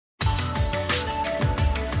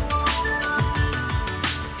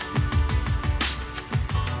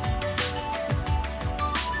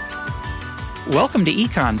Welcome to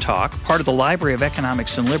EconTalk, part of the Library of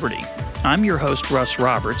Economics and Liberty. I'm your host, Russ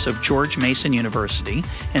Roberts of George Mason University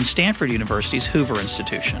and Stanford University's Hoover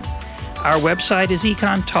Institution. Our website is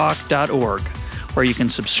econtalk.org, where you can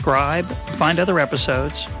subscribe, find other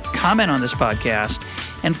episodes, comment on this podcast,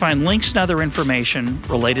 and find links and other information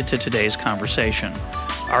related to today's conversation.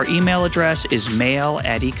 Our email address is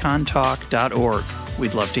mail@econtalk.org.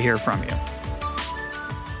 We'd love to hear from you.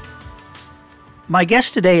 My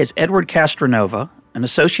guest today is Edward Castronova, an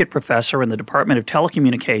associate professor in the Department of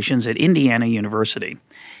Telecommunications at Indiana University.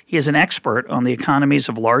 He is an expert on the economies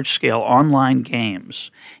of large-scale online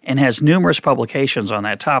games and has numerous publications on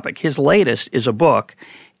that topic. His latest is a book,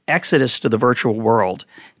 Exodus to the Virtual World.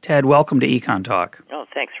 Ted, welcome to EconTalk. Oh,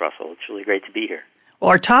 thanks, Russell. It's really great to be here. Well,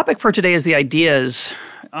 our topic for today is the ideas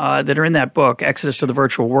that are in that book, Exodus to the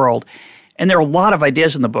Virtual World. And there are a lot of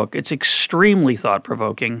ideas in the book. It's extremely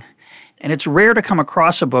thought-provoking. And it's rare to come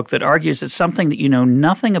across a book that argues that something that you know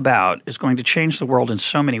nothing about is going to change the world in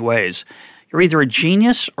so many ways. You're either a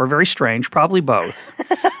genius or very strange, probably both.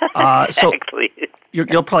 Exactly.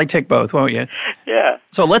 You'll probably take both, won't you? Yeah.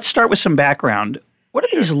 So let's start with some background. What are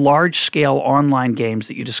these large-scale online games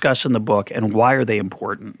that you discuss in the book, and why are they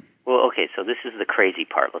important? Well, okay, so this is the crazy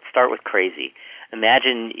part. Let's start with crazy.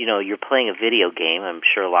 Imagine, you're playing a video game. I'm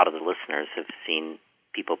sure a lot of the listeners have seen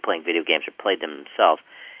people playing video games or played them themselves.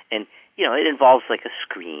 And it involves like a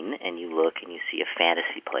screen, and you look and you see a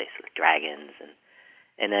fantasy place with dragons,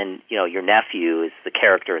 and then, your nephew is the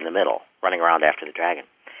character in the middle, running around after the dragon.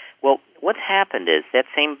 Well, what's happened is that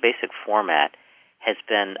same basic format has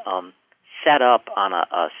been set up on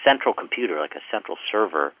a central computer, like a central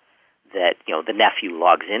server that, the nephew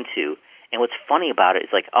logs into. And what's funny about it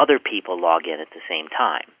is like other people log in at the same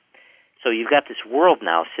time. So you've got this world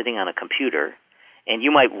now sitting on a computer, and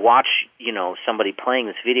you might watch, somebody playing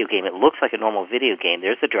this video game. It looks like a normal video game.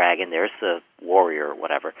 There's the dragon, there's the warrior or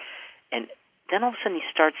whatever. And then all of a sudden you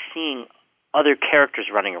start seeing other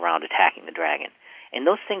characters running around attacking the dragon. And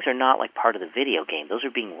those things are not like part of the video game. Those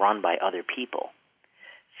are being run by other people.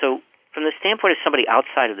 So from the standpoint of somebody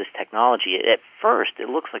outside of this technology, at first it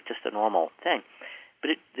looks like just a normal thing.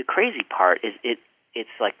 But the crazy part is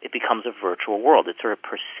it's like it becomes a virtual world. It sort of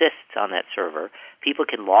persists on that server. People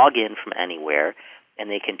can log in from anywhere, and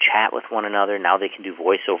they can chat with one another. Now they can do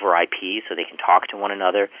voice over IP, so they can talk to one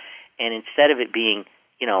another. And instead of it being,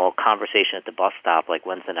 a conversation at the bus stop, like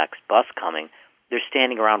when's the next bus coming, they're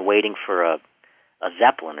standing around waiting for a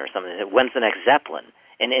Zeppelin or something. When's the next Zeppelin?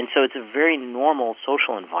 And so it's a very normal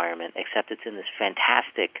social environment, except it's in this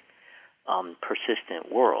fantastic, persistent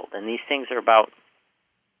world. And these things are about,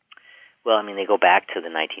 they go back to the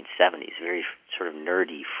 1970s. Very sort of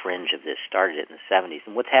nerdy fringe of this started it in the 70s.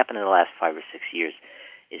 And what's happened in the last 5 or 6 years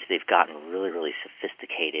is they've gotten really, really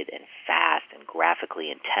sophisticated and fast and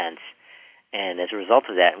graphically intense. And as a result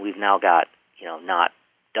of that, we've now got, not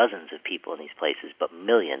dozens of people in these places, but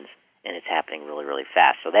millions, and it's happening really, really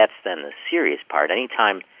fast. So that's then the serious part.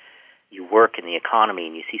 Anytime you work in the economy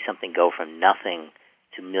and you see something go from nothing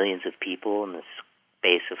to millions of people in the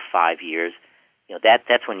space of 5 years,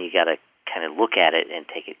 that's when you got to kind of look at it and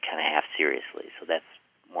take it kind of half seriously. So that's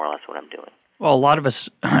more or less what I'm doing. Well, a lot of us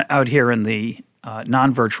out here in the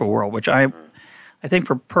non-virtual world, which I think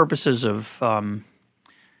for purposes of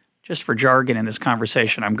just for jargon in this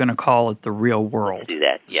conversation, I'm going to call it the real world. Let's do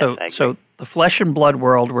that. Yes, so the flesh and blood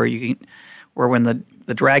world where when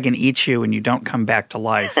the dragon eats you and you don't come back to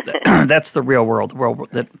life, that's the real world, the world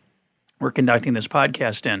that we're conducting this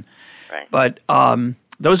podcast in. Right. But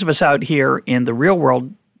those of us out here in the real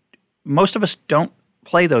world, most of us don't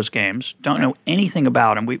play those games, don't know anything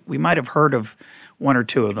about them. We might have heard of one or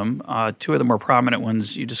two of them. Two of the more prominent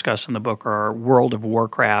ones you discuss in the book are World of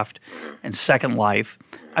Warcraft and Second Life.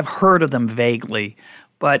 I've heard of them vaguely,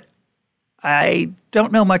 but I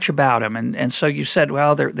don't know much about them. And so you said,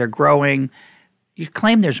 well, they're growing. You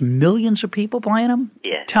claim there's millions of people playing them?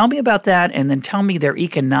 Yeah. Tell me about that, and then tell me their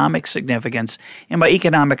economic significance. And by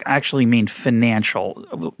economic, I actually mean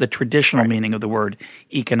financial, the traditional meaning of the word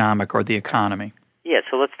economic or the economy. Yeah,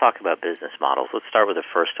 so let's talk about business models. Let's start with the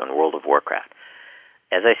first one, World of Warcraft.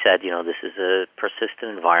 As I said, this is a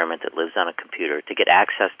persistent environment that lives on a computer. To get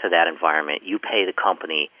access to that environment, you pay the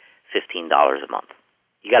company $15 a month.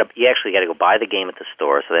 You actually got to go buy the game at the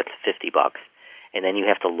store, so that's $50. And then you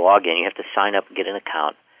have to log in. You have to sign up and get an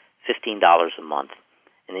account, $15 a month.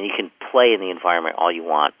 And then you can play in the environment all you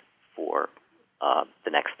want for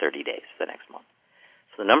the next 30 days, the next month.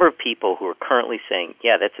 So the number of people who are currently saying,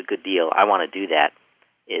 yeah, that's a good deal, I want to do that,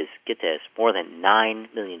 is, get this, more than 9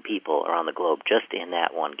 million people around the globe just in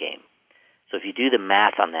that one game. So if you do the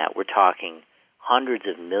math on that, we're talking hundreds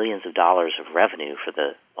of millions of dollars of revenue for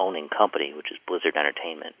the owning company, which is Blizzard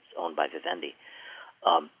Entertainment, it's owned by Vivendi.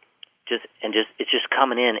 It's just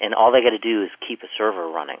coming in, and all they got to do is keep a server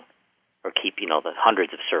running, or keep the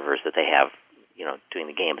hundreds of servers that they have doing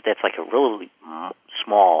the game. But that's like a really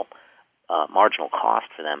small marginal cost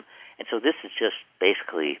for them. And so this is just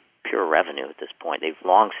basically pure revenue at this point. They've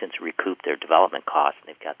long since recouped their development costs, and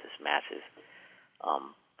they've got this massive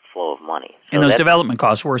flow of money. So and those development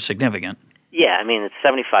costs were significant. Yeah, I mean, it's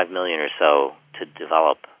 $75 million or so to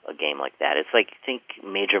develop a game like that. It's like, think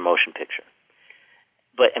major motion picture.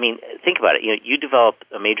 But, I mean, think about it. You develop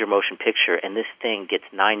a major motion picture, and this thing gets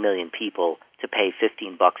 9 million people to pay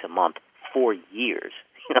 $15 a month for years.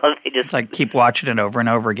 They just, it's like keep watching it over and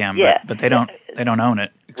over again. Yeah, but they don't own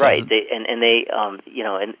it. Right. And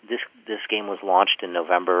this game was launched in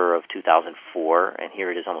November of 2004, and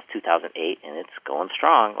here it is almost 2008, and it's going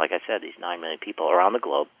strong. Like I said, these 9 million people around the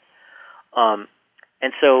globe.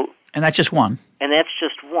 And that's just one. And that's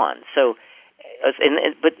just one. So,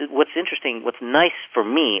 but what's interesting, what's nice for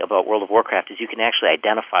me about World of Warcraft is you can actually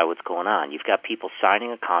identify what's going on. You've got people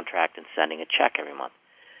signing a contract and sending a check every month.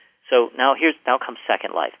 So now comes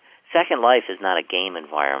Second Life. Second Life is not a game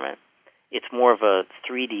environment. It's more of a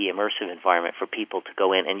 3D immersive environment for people to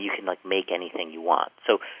go in, and you can make anything you want.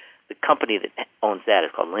 So the company that owns that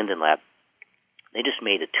is called Linden Lab. They just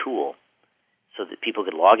made a tool so that people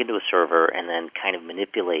could log into a server and then kind of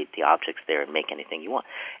manipulate the objects there and make anything you want.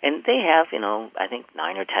 And they have, I think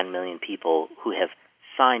 9 or 10 million people who have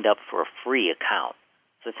signed up for a free account.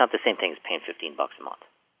 So it's not the same thing as paying $15 a month.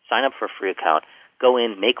 Sign up for a free account, go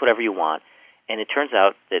in, make whatever you want, and it turns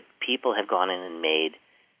out that people have gone in and made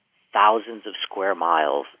thousands of square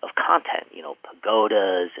miles of content,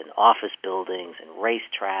 pagodas and office buildings and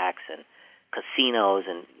racetracks and casinos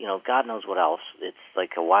and, God knows what else. It's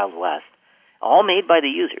like a Wild West. All made by the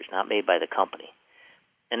users, not made by the company.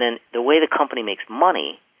 And then the way the company makes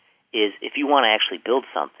money is if you want to actually build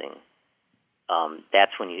something,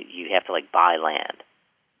 that's when you have to buy land.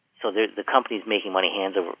 So the company's making money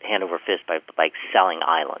hand over fist by selling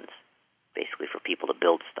islands, basically for people to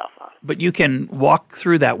build stuff on. But you can walk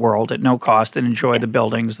through that world at no cost and enjoy the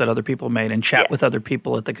buildings that other people made and chat with other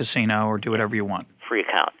people at the casino or do whatever you want. Free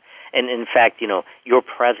account. And in fact, your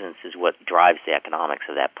presence is what drives the economics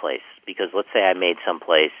of that place. Because let's say I made some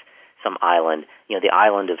island, the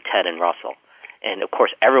island of Ted and Russell. And of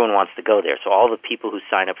course, everyone wants to go there. So all the people who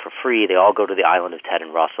sign up for free, they all go to the island of Ted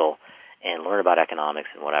and Russell and learn about economics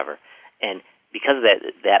and whatever. And because of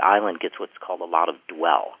that island gets what's called a lot of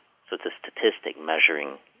dwell. So it's a statistic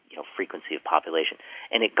measuring, frequency of population.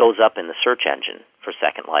 And it goes up in the search engine for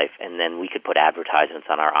Second Life. And then we could put advertisements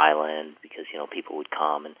on our island because, people would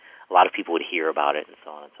come and a lot of people would hear about it and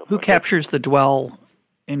so on and so forth. Who captures the dwell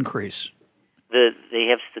increase? They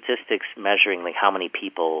have statistics measuring how many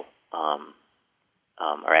people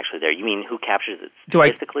are actually there. You mean who captures it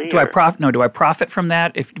statistically? Do I profit from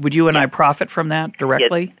that? Would you and I profit from that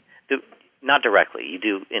directly? Yeah, not directly. You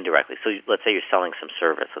do indirectly. So let's say you're selling some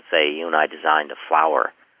service. Let's say you and I designed a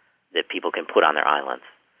flower that people can put on their islands.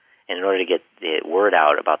 And in order to get the word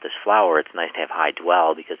out about this flower, it's nice to have high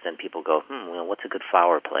dwell because then people go, what's a good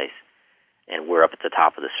flower place? And we're up at the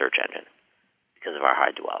top of the search engine because of our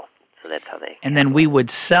high dwell. So that's how they... And then we would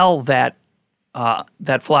sell that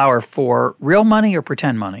flower for real money or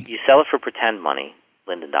pretend money? You sell it for pretend money,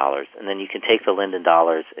 Linden dollars, and then you can take the Linden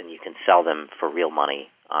dollars and you can sell them for real money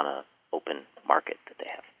on an open market that they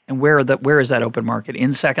have. And where is that open market?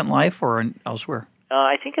 In Second Life or elsewhere?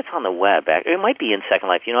 I think it's on the web. It might be in Second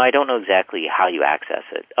Life. I don't know exactly how you access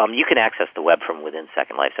it. You can access the web from within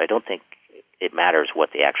Second Life, so I don't think it matters what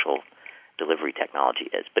the actual delivery technology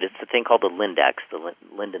is. But it's the thing called the Lindex, the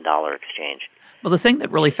Linden Dollar Exchange. Well, the thing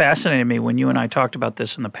that really fascinated me when you and I talked about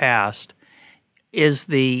this in the past is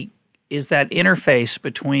that interface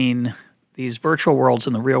between these virtual worlds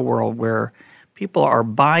and the real world where people are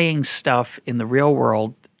buying stuff in the real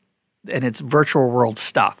world and it's virtual world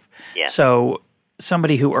stuff. Yeah. So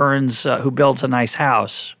somebody who builds a nice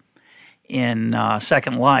house in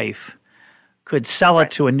Second Life could sell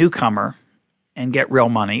it to a newcomer and get real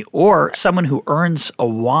money, or someone who earns a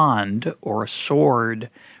wand or a sword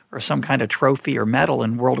or some kind of trophy or medal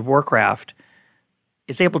in World of Warcraft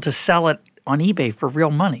is able to sell it on eBay for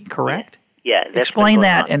real money, correct? Yeah. Explain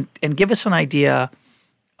that and give us an idea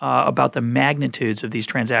about the magnitudes of these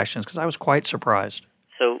transactions, because I was quite surprised.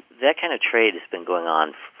 So that kind of trade has been going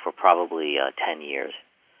on for probably 10 years,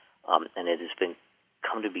 and it has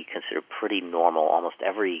come to be considered pretty normal. Almost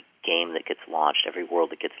every game that gets launched, every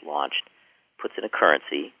world that gets launched, puts in a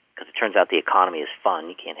currency, because it turns out the economy is fun.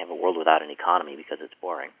 You can't have a world without an economy because it's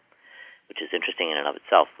boring. which is interesting in and of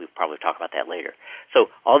itself. We'll probably talk about that later. So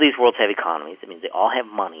all these worlds have economies. That means they all have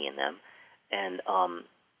money in them, and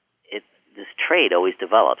this trade always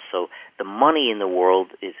develops. So the money in the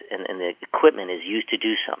world is, and the equipment is used to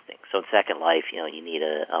do something. So in Second Life, you need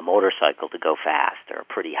a motorcycle to go fast or a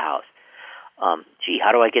pretty house.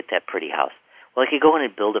 How do I get that pretty house? Well, I could go in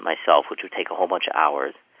and build it myself, which would take a whole bunch of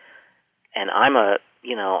hours. And I'm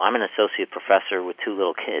an associate professor with 2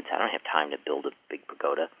 little kids. I don't have time to build a big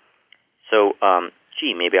pagoda. So,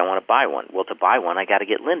 maybe I want to buy one. Well, to buy one, I got to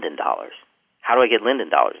get Linden dollars. How do I get Linden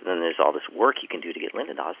dollars? And then there's all this work you can do to get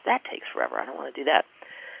Linden dollars. That takes forever. I don't want to do that.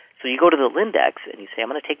 So you go to the Lindex and you say, I'm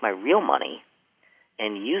going to take my real money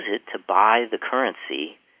and use it to buy the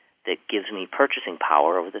currency that gives me purchasing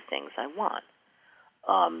power over the things I want.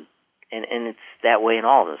 And it's that way in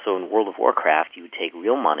all of them. So in World of Warcraft, you would take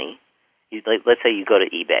real money. Let's say you go to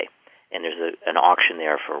eBay, and there's an auction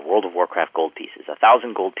there for World of Warcraft gold pieces,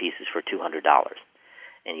 1,000 gold pieces for $200.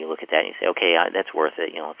 And you look at that and you say, okay, that's worth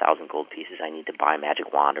it. 1,000 gold pieces. I need to buy a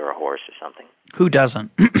magic wand or a horse or something. Who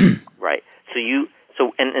doesn't? Right.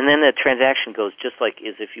 And then the transaction goes just like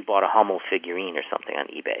as if you bought a Hummel figurine or something on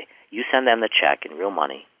eBay. You send them the check in real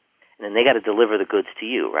money, and then they got to deliver the goods to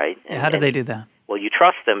you, right? How do they do that? Well, you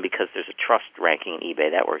trust them because there's a trust ranking in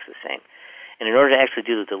eBay. That works the same. And in order to actually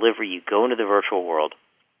do the delivery, you go into the virtual world,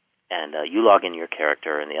 and you log in your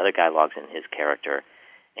character, and the other guy logs in his character,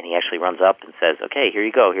 and he actually runs up and says, okay, here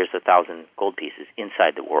you go. Here's 1,000 gold pieces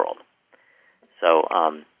inside the world. So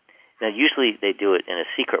now usually they do it in a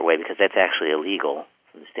secret way because that's actually illegal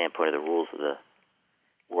from the standpoint of the rules of the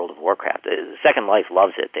World of Warcraft. The Second Life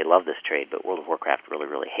loves it. They love this trade, but World of Warcraft really,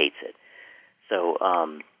 really hates it. So,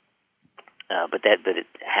 but it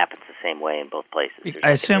happens the same way in both places. There's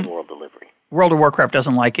I assume world delivery. World of Warcraft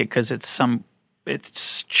doesn't like it because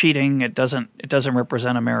it's cheating. It doesn't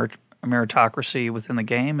represent a meritocracy within the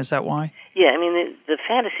game. Is that why? Yeah, I mean the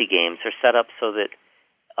fantasy games are set up so that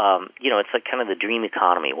it's like kind of the dream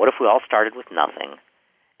economy. What if we all started with nothing,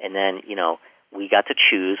 and then we got to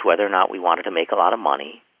choose whether or not we wanted to make a lot of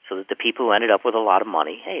money, so that the people who ended up with a lot of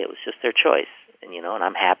money, hey, it was just their choice, and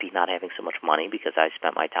I'm happy not having so much money because I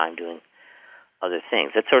spent my time doing other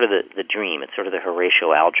things. That's sort of the dream. It's sort of the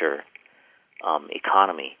Horatio Alger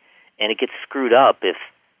economy, and it gets screwed up if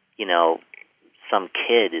some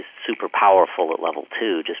kid is super powerful at level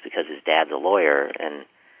 2 just because his dad's a lawyer and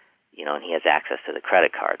he has access to the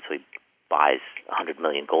credit card, so he buys 100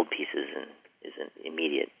 million gold pieces and is an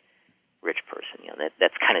immediate rich person.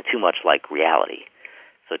 That's kind of too much like reality,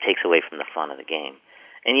 so it takes away from the fun of the game.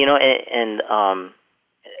 And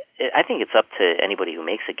I think it's up to anybody who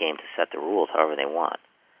makes a game to set the rules however they want.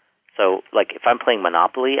 So, like, if I'm playing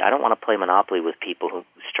Monopoly, I don't want to play Monopoly with people who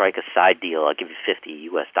strike a side deal. I'll give you $50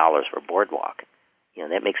 for a boardwalk.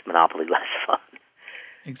 That makes Monopoly less fun.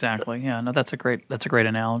 Exactly. Yeah. No, that's a great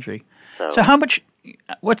analogy. So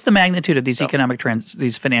what's the magnitude of these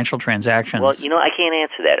these financial transactions? Well, I can't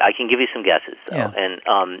answer that. I can give you some guesses, though. Yeah.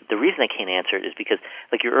 And the reason I can't answer it is because,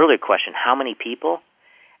 like your earlier question, how many people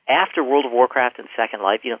after World of Warcraft and Second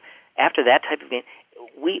Life, after that type of game,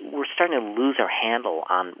 we're starting to lose our handle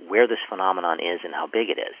on where this phenomenon is and how big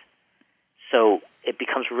it is. So it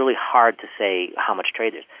becomes really hard to say how much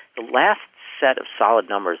trade there's. The last set of solid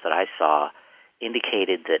numbers that I saw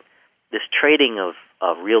indicated that this trading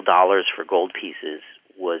of real dollars for gold pieces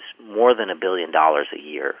was more than $1 billion a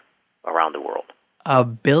year around the world.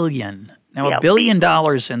 $1 billion. Now, $1 billion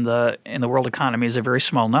in the world economy is a very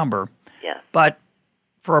small number. Yeah. But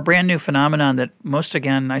for a brand new phenomenon that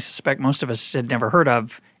I suspect most of us had never heard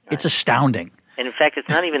of, it's astounding. And in fact, it's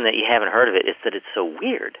not even that you haven't heard of it; it's that it's so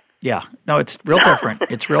weird. Yeah, no, it's real different.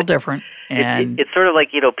 It's real different, and it's sort of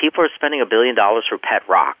like people are spending $1 billion for pet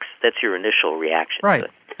rocks. That's your initial reaction, right? To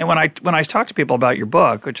it. And when I talk to people about your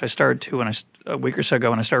book, which I started to a week or so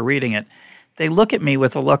ago when I started reading it, they look at me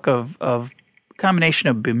with a look of combination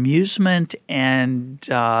of bemusement and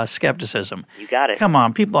skepticism. You got it. Come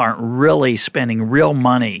on, people aren't really spending real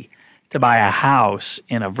money to buy a house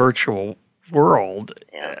in a virtual world,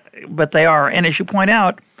 but they are. And as you point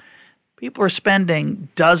out, people are spending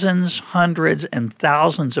dozens, hundreds, and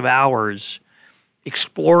thousands of hours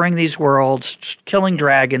exploring these worlds, killing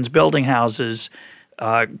dragons, building houses,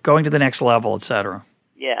 going to the next level, etc.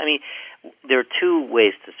 Yeah, I mean, there are two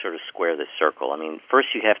ways to sort of square this circle. I mean, first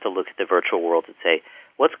you have to look at the virtual world and say,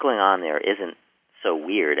 what's going on there isn't so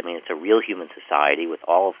weird. I mean, it's a real human society with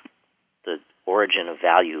all of the origin of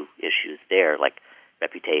value issues there, like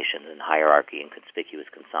reputation and hierarchy and conspicuous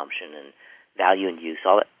consumption and value and use.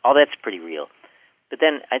 All that's pretty real. But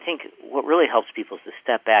then I think what really helps people is to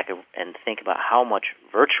step back and think about how much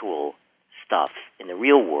virtual stuff in the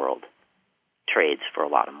real world trades for a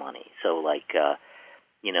lot of money. So like,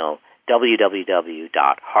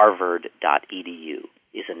 www.harvard.edu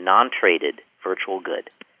is a non-traded virtual good.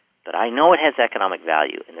 But I know it has economic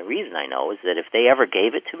value, and the reason I know is that if they ever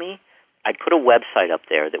gave it to me, I'd put a website up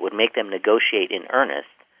there that would make them negotiate in earnest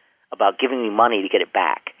about giving me money to get it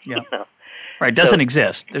back. Yeah. Right, it doesn't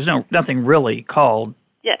exist. There's nothing really called.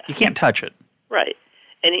 Yeah. You can't touch it. Right.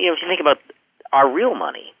 And if you think about our real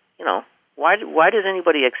money, why does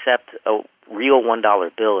anybody accept a real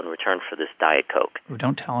 $1 bill in return for this Diet Coke? Oh,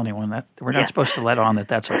 don't tell anyone that. We're not supposed to let on that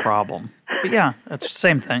that's a problem. But yeah, that's the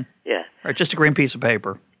same thing. Yeah. Right, just a green piece of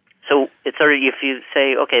paper. So it's already, if you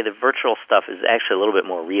say, okay, the virtual stuff is actually a little bit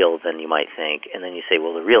more real than you might think, and then you say,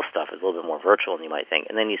 well, the real stuff is a little bit more virtual than you might think,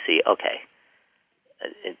 and then you see, okay,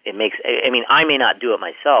 it makes, I mean, I may not do it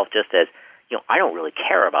myself, just as, I don't really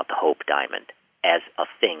care about the Hope Diamond as a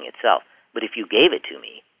thing itself, but if you gave it to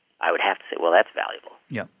me, I would have to say, well, that's valuable.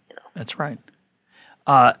 Yeah, that's right.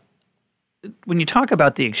 When you talk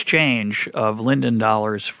about the exchange of Linden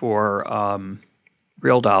dollars for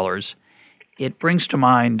real dollars, it brings to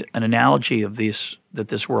mind an analogy of that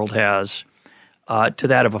this world has to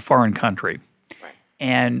that of a foreign country. Right.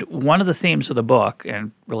 And one of the themes of the book,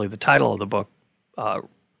 and really the title of the book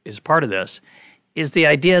is part of this, is the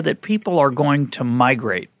idea that people are going to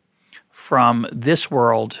migrate from this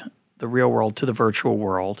world, the real world, to the virtual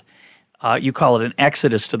world. You call it an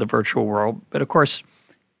exodus to the virtual world, but of course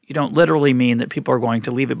you don't literally mean that people are going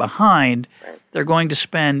to leave it behind. Right. They're going to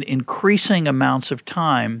spend increasing amounts of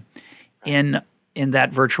time in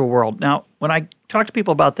that virtual world. Now, when I talk to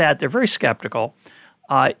people about that, they're very skeptical.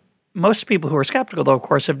 Most people who are skeptical, though, of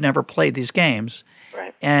course, have never played these games.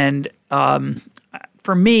 Right. And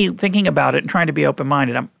for me, thinking about it and trying to be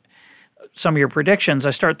open-minded, some of your predictions,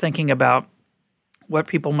 I start thinking about what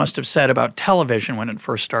people must have said about television when it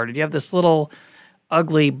first started. You have this little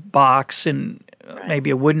ugly box in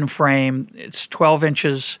maybe a wooden frame. It's 12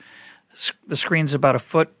 inches. The screen's about a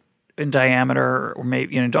foot in diameter, or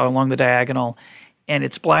maybe along the diagonal, and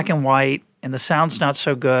it's black and white, and the sound's not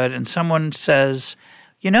so good. And someone says,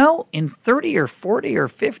 in 30 or 40 or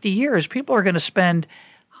 50 years, people are going to spend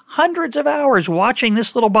hundreds of hours watching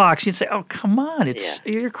this little box. You'd say, "Oh, come on,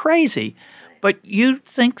 you're crazy," but you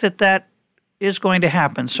think that is going to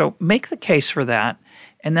happen. So make the case for that,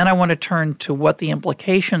 and then I want to turn to what the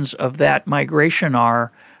implications of that migration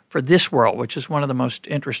are for this world, which is one of the most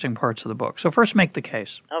interesting parts of the book. So first, make the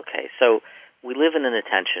case. Okay, so we live in an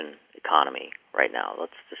attention economy right now.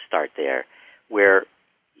 Let's just start there, where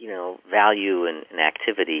value and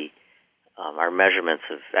activity, our measurements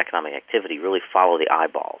of economic activity, really follow the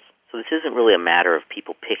eyeballs. So this isn't really a matter of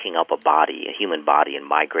people picking up a human body, and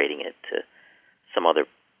migrating it to some other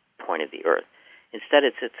point of the earth. Instead,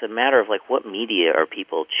 it's a matter of what media are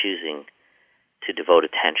people choosing to devote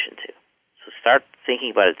attention to. So start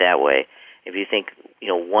thinking about it that way. If you think,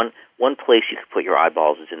 one place you could put your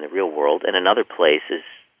eyeballs is in the real world, and another place is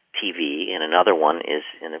TV, and another one is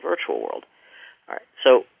in the virtual world. All right,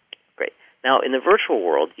 so great. Now, in the virtual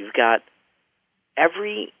world, you've got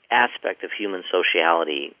every aspect of human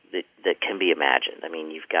sociality that can be imagined. I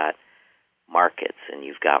mean, you've got markets, and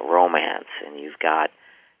you've got romance, and you've got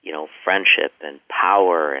friendship and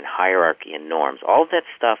power and hierarchy and norms. All of that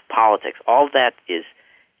stuff, politics, all of that is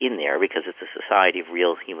in there because it's a society of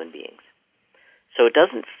real human beings. So it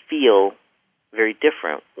doesn't feel very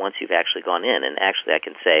different once you've actually gone in. And actually, I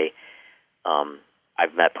can say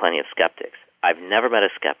I've met plenty of skeptics. I've never met a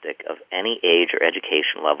skeptic of any age or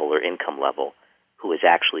education level or income level who has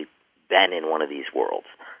actually been in one of these worlds.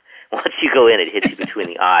 Once you go in, it hits you between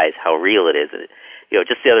the eyes how real it is.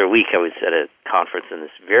 Just the other week I was at a conference, and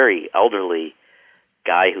this very elderly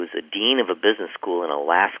guy who's a dean of a business school in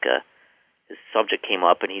Alaska, his subject came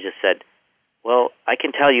up, and he just said, "Well, I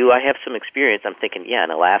can tell you I have some experience." I'm thinking, yeah,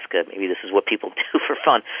 in Alaska, maybe this is what people do for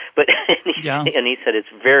fun. But and he said it's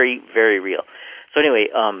very, very real. So anyway,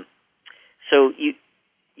 so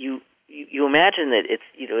you imagine that it's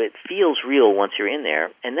it feels real once you're in there,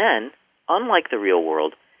 and then unlike the real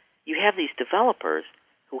world, you have these developers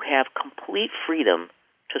who have complete freedom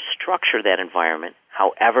to structure that environment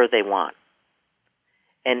however they want.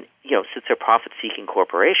 And, since they're profit-seeking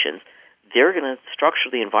corporations, they're going to structure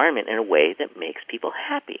the environment in a way that makes people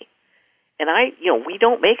happy. And we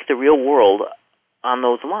don't make the real world on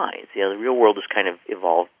those lines. The real world has kind of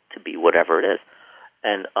evolved to be whatever it is.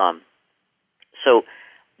 And so,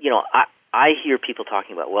 I hear people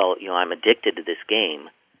talking about, I'm addicted to this game.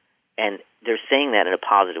 And they're saying that in a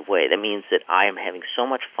positive way. That means that I am having so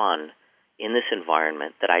much fun in this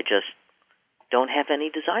environment that I just don't have any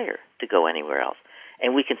desire to go anywhere else.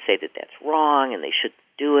 And we can say that that's wrong and they shouldn't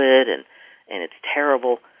do it and it's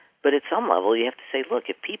terrible. But at some level, you have to say, look,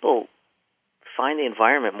 if people find the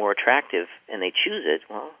environment more attractive and they choose it,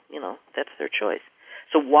 well, that's their choice.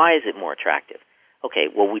 So why is it more attractive? Okay,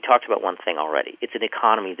 well, we talked about one thing already. It's an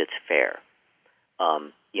economy that's fair.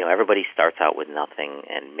 Everybody starts out with nothing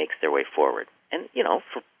and makes their way forward. And,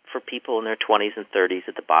 for people in their 20s and 30s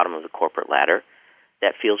at the bottom of the corporate ladder,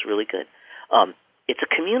 that feels really good. It's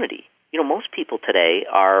a community. Most people today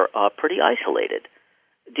are pretty isolated.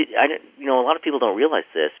 A lot of people don't realize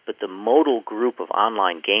this, but the modal group of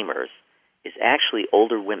online gamers is actually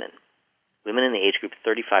older women in the age group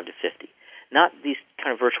 35 to 50. Not these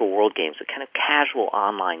kind of virtual world games, but kind of casual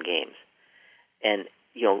online games. And,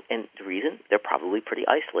 and the reason, they're probably pretty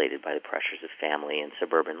isolated by the pressures of family and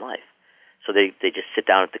suburban life. So they just sit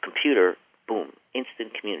down at the computer, boom,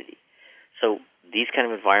 instant community. So these kind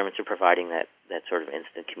of environments are providing that sort of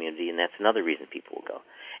instant community, and that's another reason people will go.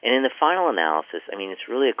 And in the final analysis, it's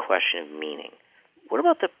really a question of meaning. What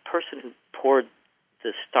about the person who poured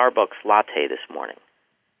the Starbucks latte this morning?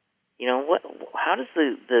 How does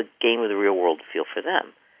the game of the real world feel for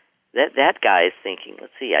them? That guy is thinking,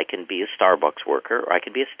 let's see, I can be a Starbucks worker or I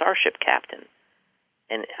can be a starship captain.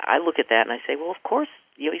 And I look at that and I say, well, of course,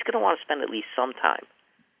 he's going to want to spend at least some time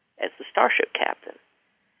as the starship captain.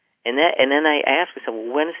 And then I ask myself,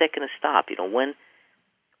 well, when is that going to stop?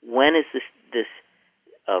 When is this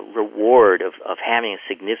reward of having a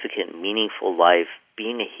significant, meaningful life,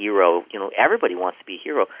 being a hero? Everybody wants to be a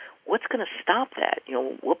hero. What's going to stop that?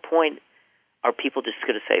 What point are people just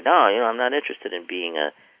going to say, no, I'm not interested in being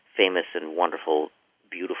a famous and wonderful,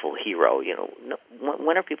 beautiful hero? No,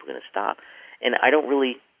 when are people going to stop? And I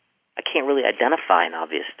can't really identify an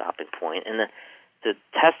obvious stopping point. And the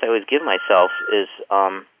test I always give myself is,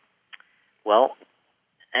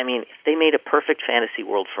 if they made a perfect fantasy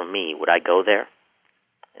world for me, would I go there?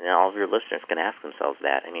 And all of your listeners can ask themselves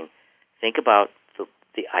that. Think about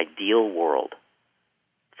the ideal world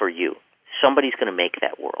for you. Somebody's going to make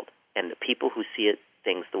that world. And the people who see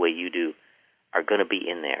things the way you do are going to be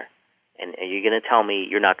in there. And you're going to tell me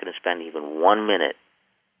you're not going to spend even 1 minute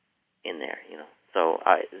in there, So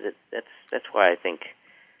that's why I think,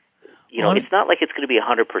 it's not like it's going to be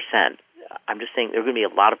 100%. I'm just saying there are going to be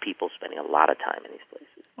a lot of people spending a lot of time in these places.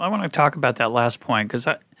 Well, I want to talk about that last point because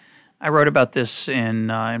I wrote about this in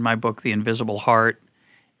my book, The Invisible Heart,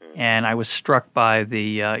 and I was struck by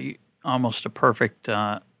the almost a perfect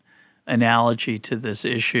analogy to this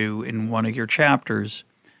issue in one of your chapters.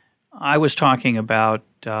 I was talking about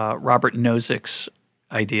Robert Nozick's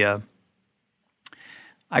idea.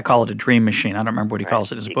 I call it a dream machine. I don't remember what he calls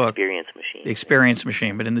it in his book. The experience machine. The experience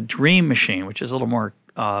machine. But in the dream machine, which is a little more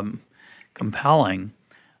compelling,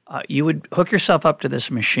 you would hook yourself up to this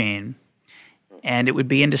machine, and it would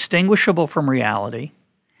be indistinguishable from reality.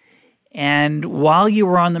 And while you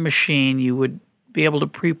were on the machine, you would be able to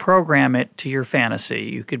pre-program it to your fantasy.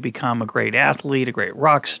 You could become a great athlete, a great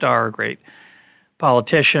rock star, a great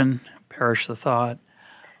politician, perish the thought.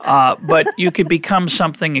 But you could become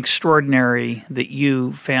something extraordinary that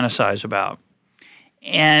you fantasize about.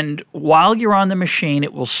 And while you're on the machine,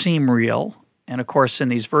 it will seem real. And of course, in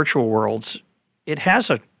these virtual worlds, it has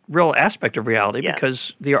a real aspect of reality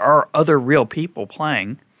because there are other real people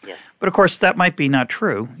playing. Yeah. But of course, that might be not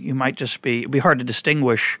true. You might just it'd be hard to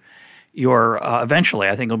distinguish eventually,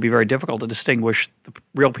 I think it'll be very difficult to distinguish the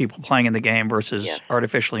real people playing in the game versus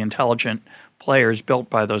artificially intelligent players built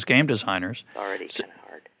by those game designers. It's already kind of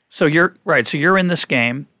hard. So you're right. So you're in this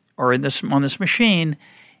game or on this machine,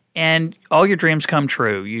 and all your dreams come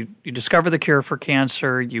true. You discover the cure for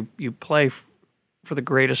cancer. You play for the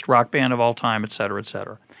greatest rock band of all time, et cetera, et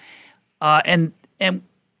cetera. And in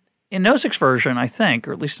Nozick's version, I think,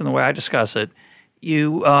 or at least in the way I discuss it,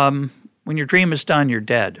 when your dream is done, you're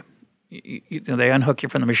dead. They unhook you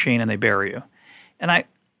from the machine and they bury you. And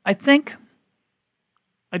I think,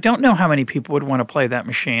 I don't know how many people would want to play that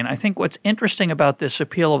machine. I think what's interesting about this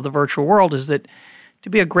appeal of the virtual world is that to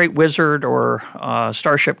be a great wizard or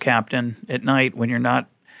starship captain at night when you're not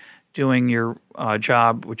doing your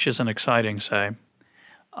job, which isn't exciting, say,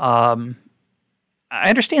 I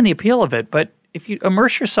understand the appeal of it, but if you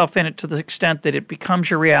immerse yourself in it to the extent that it becomes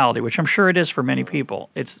your reality, which I'm sure it is for many people,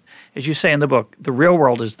 it's, as you say in the book, the real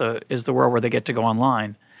world is the world where they get to go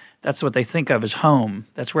online. That's what they think of as home.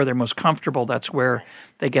 That's where they're most comfortable. That's where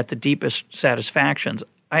they get the deepest satisfactions.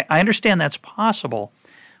 I understand that's possible,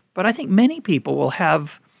 but I think many people will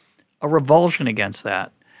have a revulsion against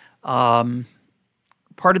that. Part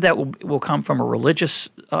of that will come from a religious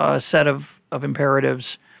set of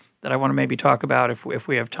imperatives that I want to maybe talk about if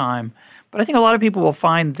we have time. But I think a lot of people will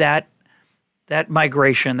find that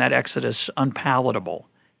migration, that exodus, unpalatable.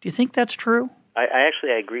 Do you think that's true? I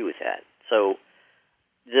agree with that. So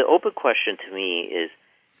the open question to me is,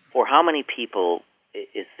 for how many people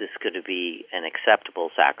is this going to be an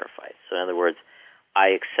acceptable sacrifice? So in other words, I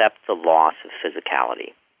accept the loss of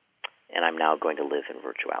physicality, and I'm now going to live in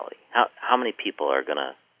virtuality. How many people are going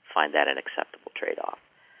to find that an acceptable trade-off?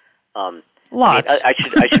 Lots.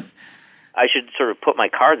 I should sort of put my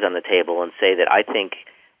cards on the table and say that I think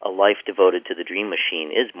a life devoted to the dream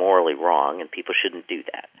machine is morally wrong, and people shouldn't do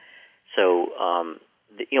that. So,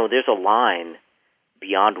 there's a line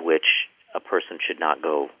beyond which a person should not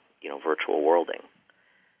go, virtual worlding.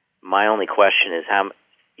 My only question is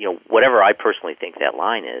whatever I personally think that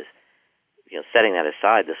line is, setting that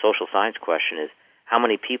aside, the social science question is how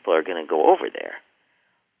many people are going to go over there.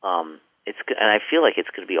 And I feel like it's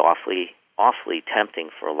going to be awfully tempting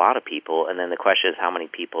for a lot of people. And then the question is how many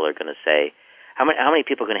people are going to say, how many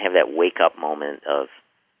people are going to have that wake up moment of,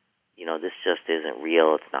 this just isn't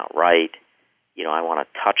real, it's not right. I want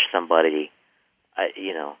to touch somebody. I'm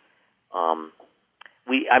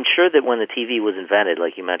sure that when the TV was invented,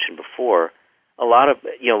 like you mentioned before, a lot of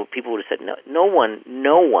people would have said no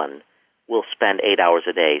one will spend 8 hours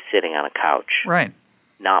a day sitting on a couch, right,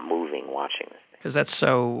 not moving, watching this thing, because that's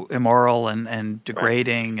so immoral and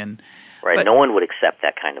degrading, right. And right. But, no one would accept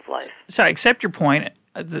that kind of life. So I accept your point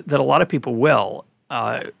that a lot of people will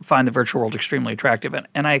find the virtual world extremely attractive,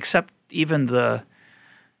 and I accept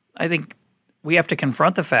I think we have to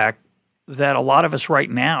confront the fact that a lot of us right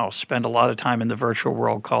now spend a lot of time in the virtual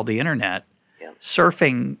world called the internet,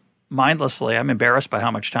 surfing mindlessly. I'm embarrassed by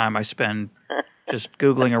how much time I spend just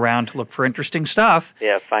Googling around to look for interesting stuff.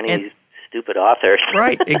 Yeah, finding these stupid authors.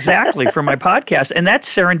 Right, exactly, for my podcast. And that's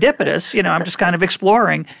serendipitous. I'm just kind of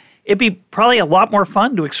exploring. It'd be probably a lot more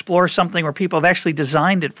fun to explore something where people have actually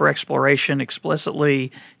designed it for exploration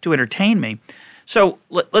explicitly to entertain me. So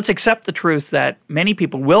let's accept the truth that many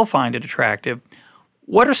people will find it attractive.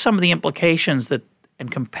 What are some of the implications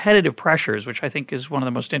and competitive pressures, which I think is one of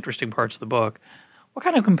the most interesting parts of the book? What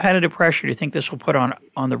kind of competitive pressure do you think this will put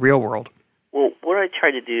on the real world? Well, what I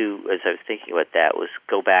tried to do as I was thinking about that was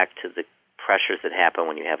go back to the pressures that happen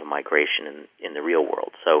when you have a migration in the real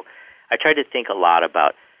world. So I tried to think a lot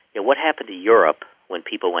about what happened to Europe when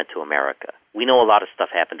people went to America. We know a lot of stuff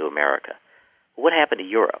happened to America. But what happened to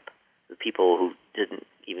Europe? The people who didn't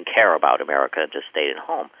even care about America and just stayed at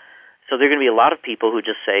home. So there are going to be a lot of people who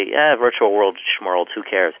just say, virtual world, schmorld, who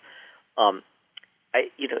cares?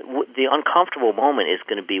 The uncomfortable moment is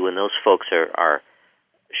going to be when those folks are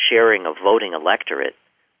sharing a voting electorate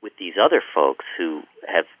with these other folks who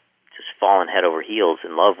have just fallen head over heels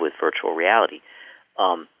in love with virtual reality.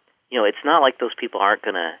 It's not like those people aren't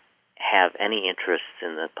going to have any interests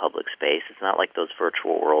in the public space. It's not like those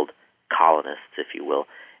virtual world colonists, if you will.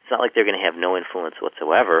 It's not like they're going to have no influence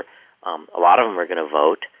whatsoever. A lot of them are going to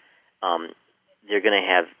vote. They're going to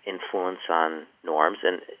have influence on norms,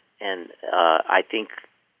 and I think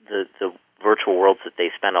the virtual worlds that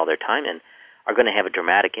they spend all their time in are going to have a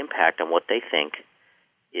dramatic impact on what they think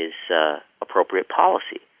is appropriate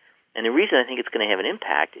policy. And the reason I think it's going to have an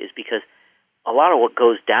impact is because a lot of what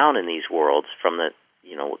goes down in these worlds from what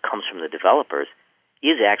comes from the developers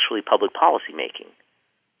is actually public policy making.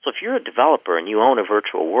 So if you're a developer and you own a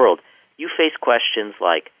virtual world, you face questions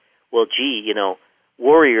like, well,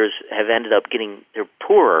 warriors have ended up they're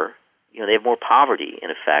poorer, they have more poverty, in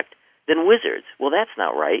effect, than wizards. Well, that's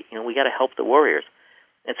not right. We got to help the warriors.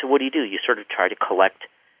 And so what do? You sort of try to collect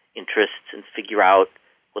interests and figure out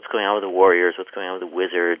what's going on with the warriors, what's going on with the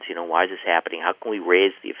wizards, why is this happening? How can we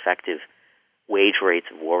raise the effective wage rates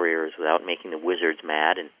of warriors without making the wizards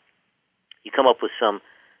mad? And you come up with some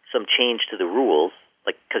change to the rules,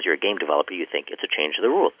 like because you're a game developer, you think it's a change to the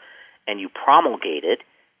rules. And you promulgate it,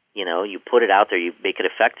 you put it out there, you make it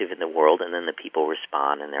effective in the world, and then the people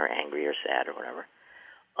respond and they're angry or sad or whatever.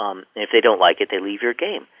 And if they don't like it, they leave your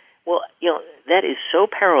game. Well, that is so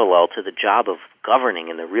parallel to the job of governing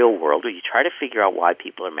in the real world, where you try to figure out why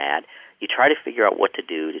people are mad, you try to figure out what to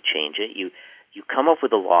do to change it, you come up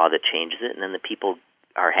with a law that changes it, and then the people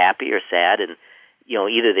are happy or sad, and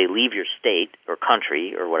either they leave your state or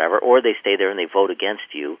country or whatever, or they stay there and they vote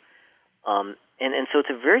against you. And so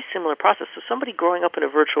it's a very similar process. So somebody growing up in a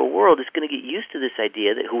virtual world is going to get used to this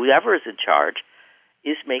idea that whoever is in charge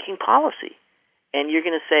is making policy. And you're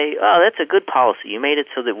going to say, oh, that's a good policy. You made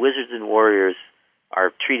it so that wizards and warriors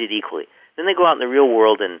are treated equally. Then they go out in the real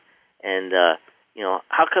world and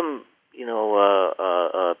how come,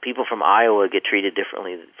 people from Iowa get treated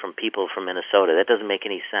differently from people from Minnesota? That doesn't make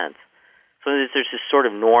any sense. So there's this sort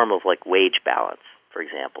of norm of like wage balance, for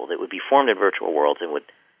example, that would be formed in virtual worlds and would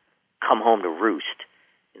come home to roost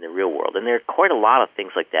in the real world. And there are quite a lot of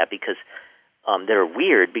things like that because that are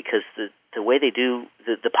weird because the way they do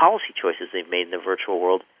the policy choices they've made in the virtual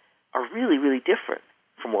world are really, really different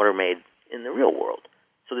from what are made in the real world.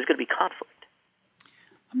 So there's going to be conflict.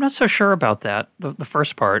 I'm not so sure about that, the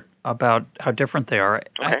first part, about how different they are.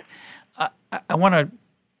 Okay. I want to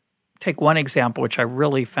take one example, which I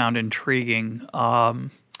really found intriguing,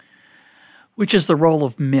 which is the role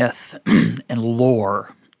of myth and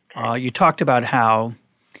lore. You talked about how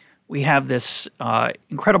we have this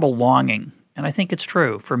incredible longing, and I think it's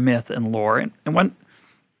true, for myth and lore. And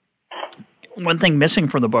one thing missing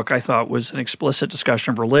from the book, I thought, was an explicit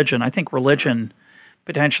discussion of religion. I think religion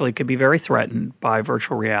potentially could be very threatened by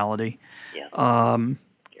virtual reality,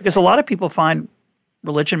 because a lot of people find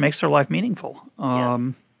religion makes their life meaningful.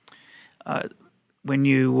 When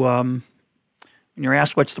you're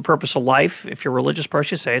asked what's the purpose of life, if you're a religious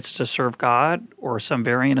person, you say it's to serve God or some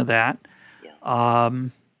variant of that.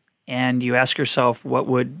 And you ask yourself, what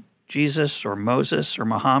would Jesus or Moses or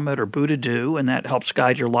Muhammad or Buddha do? And that helps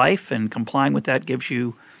guide your life, and complying with that gives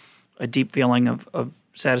you a deep feeling of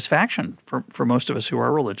satisfaction for most of us who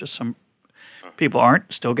are religious. Some people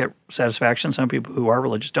aren't, still get satisfaction. Some people who are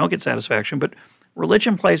religious don't get satisfaction. But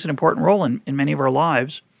religion plays an important role in many of our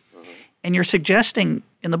lives. And you're suggesting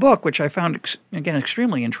in the book, which I found, again,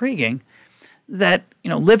 extremely intriguing, that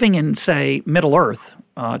living in, say, Middle Earth,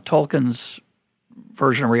 Tolkien's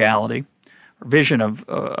version of reality, or vision of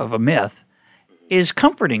a myth, is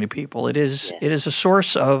comforting to people. It is a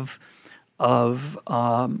source of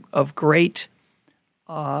great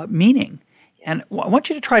meaning. And I want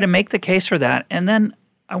you to try to make the case for that, and then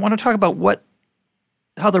I want to talk about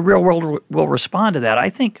how the real world will respond to that.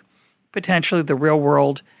 I think potentially the real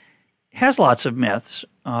world has lots of myths,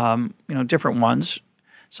 different ones.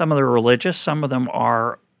 Some of them are religious, some of them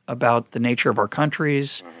are about the nature of our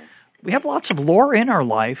countries. We have lots of lore in our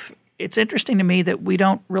life. It's interesting to me that we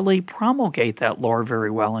don't really promulgate that lore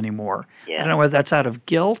very well anymore. I don't know whether that's out of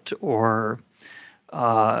guilt or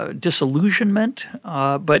disillusionment,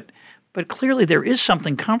 but clearly there is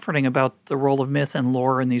something comforting about the role of myth and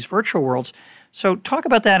lore in these virtual worlds. So talk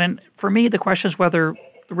about that. And for me, the question is whether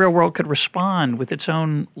the real world could respond with its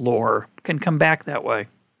own lore, can come back that way.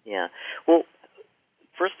 Yeah. Well,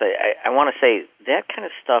 first, I want to say that kind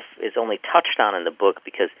of stuff is only touched on in the book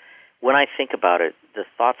because when I think about it, the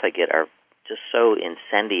thoughts I get are just so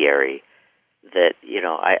incendiary that,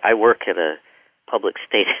 I work at a public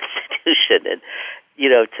state institution, and,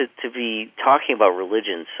 to be talking about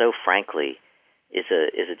religion so frankly is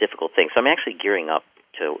a difficult thing. So I'm actually gearing up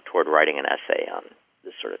toward writing an essay on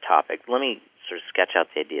this sort of topic. Let me sort of sketch out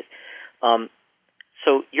the ideas.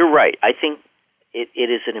 So you're right. I think it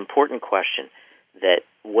is an important question that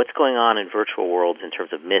what's going on in virtual worlds in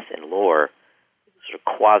terms of myth and lore, sort of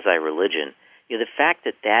quasi-religion, the fact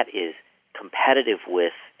that is competitive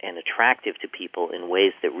with and attractive to people in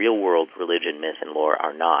ways that real-world religion, myth, and lore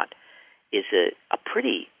are not, is a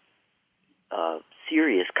pretty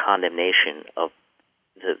serious condemnation of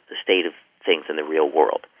the state of things in the real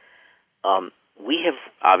world. We have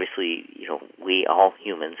obviously, we all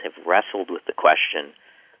humans have wrestled with the question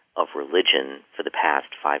of religion for the past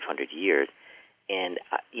 500 years, and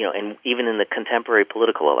and even in the contemporary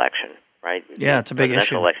political election, right? Yeah, it's a big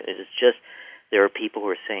issue. Election. It's just there are people who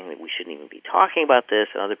are saying that we shouldn't even be talking about this,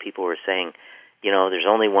 and other people who are saying, there's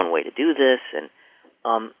only one way to do this, and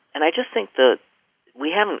I just think that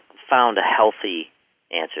we haven't found a healthy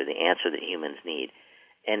answer, the answer that humans need,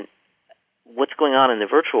 and what's going on in the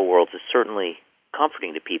virtual world is certainly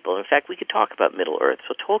comforting to people. In fact, we could talk about Middle Earth.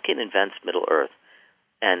 So Tolkien invents Middle Earth,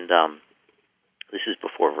 and this is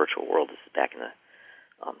before virtual world. This is back in the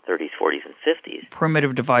 30s, 40s, and 50s.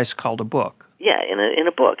 Primitive device called a book. Yeah, in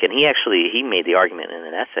a book. And he made the argument in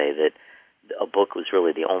an essay that a book was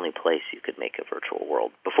really the only place you could make a virtual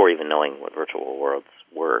world, before even knowing what virtual worlds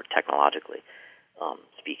were technologically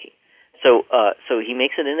speaking. So he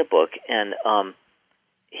makes it in a book, and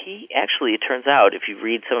he actually, it turns out, if you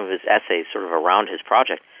read some of his essays sort of around his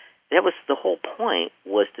project, that was the whole point,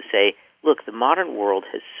 was to say, look, the modern world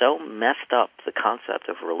has so messed up the concept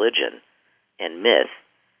of religion and myth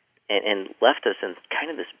and left us in kind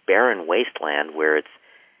of this barren wasteland where it's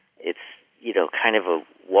kind of a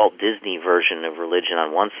Walt Disney version of religion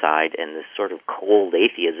on one side and this sort of cold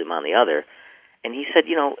atheism on the other. And he said,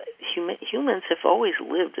 humans have always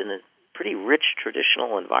lived in a pretty rich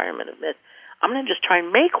traditional environment of myth. I'm going to just try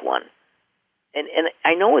and make one. And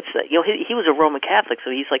I know it's, he was a Roman Catholic,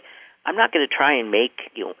 so he's like, I'm not going to try and make,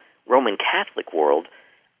 Roman Catholic world.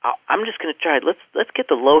 I'm just going to try, let's get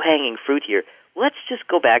the low-hanging fruit here. Let's just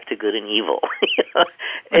go back to good and evil.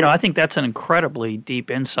 I think that's an incredibly deep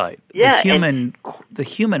insight. Yeah, the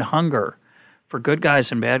human hunger for good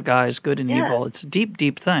guys and bad guys, good and evil. It's a deep,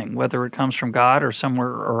 deep thing. Whether it comes from God or somewhere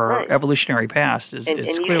or our evolutionary past, it's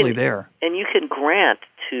clearly there. And you can grant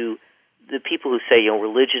to the people who say,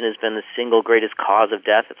 religion has been the single greatest cause of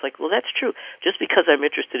death. It's like, well, that's true. Just because I'm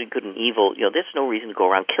interested in good and evil, there's no reason to go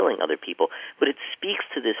around killing other people. But it speaks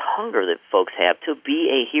to this hunger that folks have to be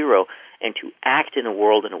a hero and to act in the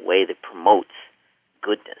world in a way that promotes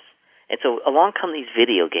goodness. And so along come these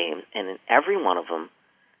video games, and in every one of them,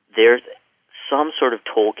 there's some sort of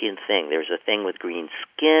Tolkien thing. There's a thing with green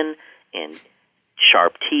skin and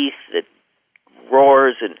sharp teeth that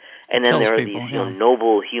roars, and then there are these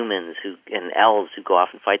noble humans and elves who go off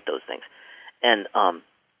and fight those things. And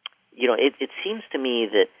it seems to me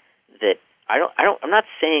that I'm not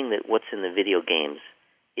saying that what's in the video games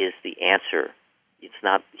is the answer. It's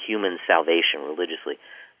not human salvation religiously,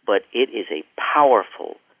 but it is a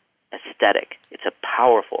powerful aesthetic. It's a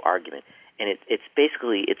powerful argument, and it's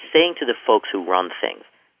basically saying to the folks who run things,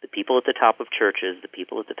 the people at the top of churches, the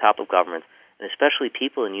people at the top of governments, and especially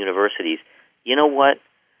people in universities, you know what?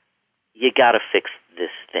 You got to fix this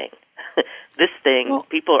thing. This thing,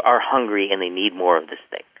 people are hungry and they need more of this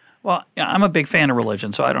thing. Well, I'm a big fan of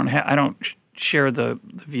religion, so I don't share the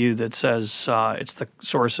view that says it's the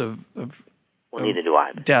source of neither do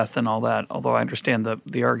I. Death and all that, although I understand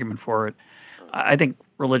the argument for it. I think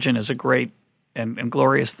religion is a great and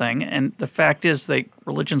glorious thing, and the fact is that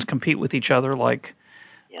religions compete with each other like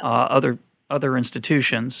other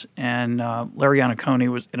institutions, and Larry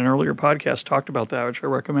Iannacone was in an earlier podcast talked about that, which I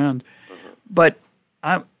recommend. Mm-hmm. But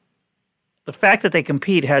the fact that they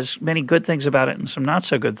compete has many good things about it and some not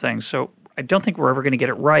so good things. So I don't think we're ever going to get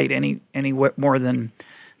it right any more than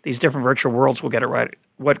these different virtual worlds will get it right.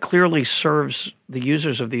 What clearly serves the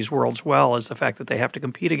users of these worlds well is the fact that they have to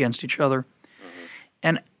compete against each other. Mm-hmm.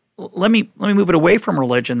 And let me move it away from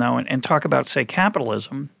religion though and talk about, say,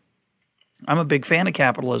 capitalism. I'm a big fan of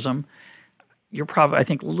capitalism. You're probably, I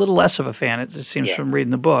think, a little less of a fan, it seems from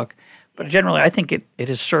reading the book. But generally, I think it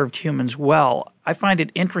has served humans well. I find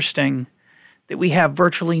it interesting that we have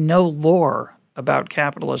virtually no lore about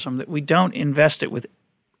capitalism, that we don't invest it with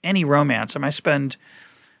any romance. I spend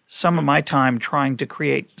some of my time trying to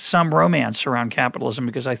create some romance around capitalism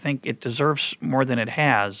because I think it deserves more than it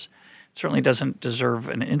has. It certainly doesn't deserve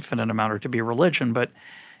an infinite amount or to be a religion, but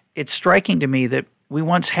it's striking to me that we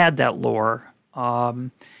once had that lore.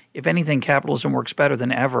 If anything, capitalism works better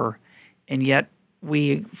than ever, and yet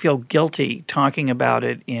we feel guilty talking about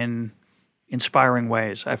it in inspiring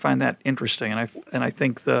ways. I find that interesting, and I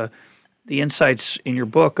think the insights in your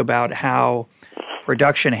book about how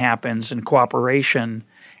production happens and cooperation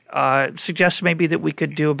suggests maybe that we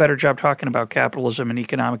could do a better job talking about capitalism and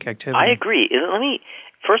economic activity. I agree.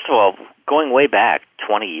 First of all, going way back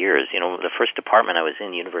 20 years, the first department I was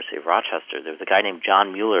in, University of Rochester, there was a guy named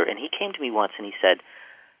John Mueller, and he came to me once and he said,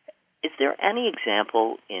 is there any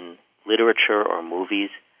example in literature or movies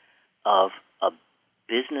of a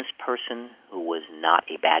business person who was not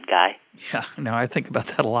a bad guy? Yeah, no, I think about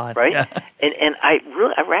that a lot. Right? Yeah. And I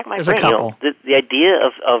rack my There's brain. A couple. The idea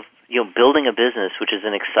of building a business, which is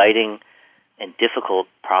an exciting and difficult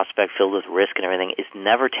prospect filled with risk and everything, is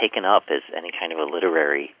never taken up as any kind of a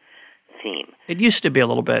literary theme. It used to be a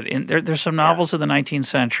little bit. There's some novels of the 19th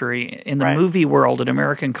century. In the movie world, in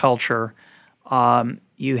American culture,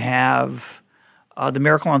 you have The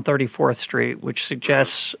Miracle on 34th Street, which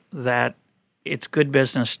suggests that it's good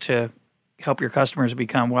business to help your customers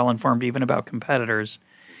become well-informed even about competitors.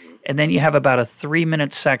 And then you have about a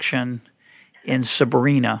 3-minute section in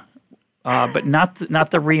Sabrina, but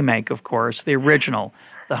not the remake, of course, the original.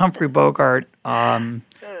 The Humphrey Bogart,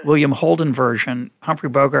 William Holden version. Humphrey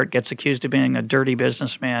Bogart gets accused of being a dirty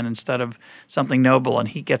businessman instead of something noble, and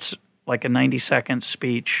he gets like a 90-second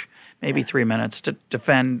speech, maybe 3 minutes, to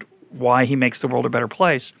defend why he makes the world a better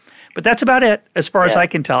place. But that's about it, as far as I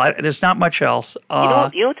can tell. There's not much else. You know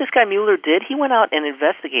what this guy Mueller did? He went out and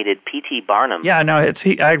investigated P.T. Barnum. Yeah, no,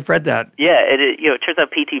 I've read that. Yeah, it turns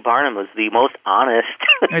out P.T. Barnum was the most honest.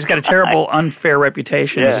 He's got a terrible, unfair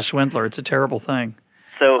reputation as a swindler. It's a terrible thing.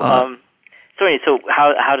 So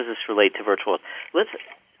how does this relate to virtual world?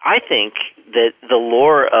 I think that the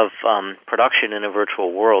lore of production in a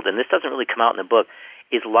virtual world, and this doesn't really come out in the book,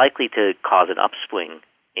 is likely to cause an upswing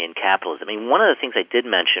in capitalism. I mean, one of the things I did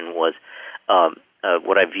mention was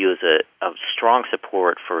what I view as a strong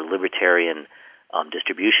support for libertarian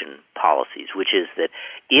distribution policies, which is that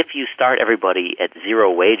if you start everybody at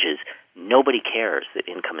zero wages, nobody cares that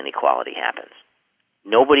income inequality happens.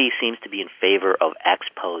 Nobody seems to be in favor of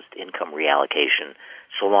ex-post income reallocation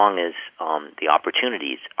so long as the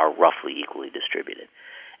opportunities are roughly equally distributed.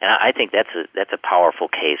 And I think that's a powerful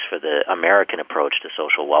case for the American approach to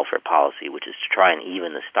social welfare policy, which is to try and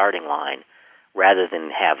even the starting line rather than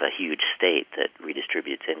have a huge state that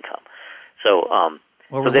redistributes income. So,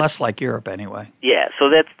 well, we're less like Europe anyway. Yeah, so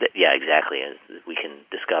that's exactly. We can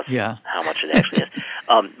discuss how much it actually is.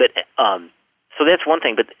 So that's one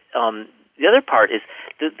thing. But the other part is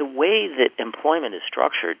the way that employment is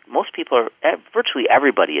structured. Most people virtually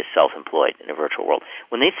everybody is self-employed in a virtual world.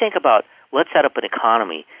 When they think about let's set up an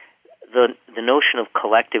economy, the notion of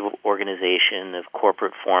collective organization, of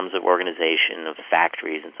corporate forms of organization, of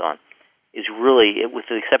factories and so on, is really, with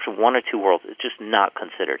the exception of one or two worlds, it's just not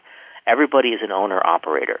considered. Everybody is an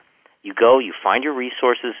owner-operator. You go, you find your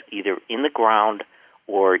resources either in the ground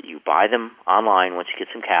or you buy them online once you get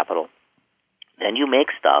some capital. Then you make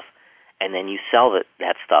stuff, and then you sell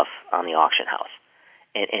that stuff on the auction house.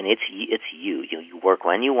 And it's you. You work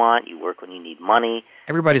when you want. You work when you need money.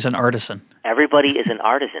 Everybody's an artisan. Everybody is an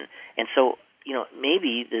artisan. And so,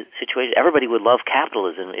 maybe the situation, everybody would love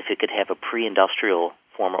capitalism if it could have a pre-industrial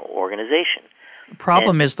form of organization. The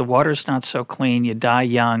problem is the water's not so clean, you die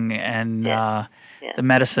young, and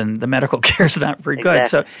the medical care is not very good.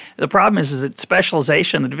 So the problem is that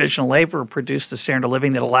specialization, the division of labor, produced the standard of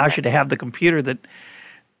living that allows you to have the computer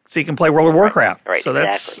so you can play World of Warcraft. Right. So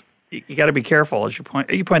that's, you got to be careful, as you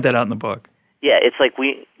point that out in the book. Yeah, it's like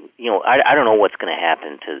I don't know what's going to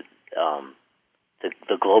happen to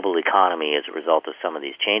the global economy as a result of some of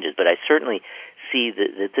these changes, but I certainly see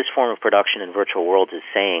that this form of production in virtual worlds is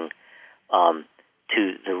saying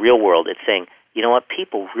to the real world, it's saying, you know what,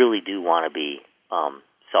 people really do want to be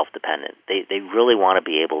self-dependent. They really want to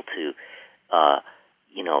be able to,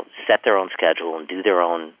 set their own schedule and do their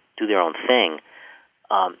own thing.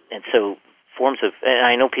 And so forms of, and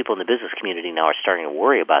I know people in the business community now are starting to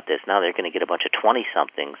worry about this. Now they're going to get a bunch of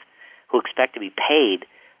 20-somethings who expect to be paid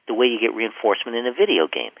the way you get reinforcement in a video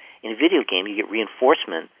game. In a video game, you get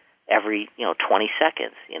reinforcement every 20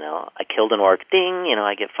 seconds. I killed an orc, ding,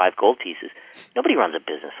 I get 5 gold pieces. Nobody runs a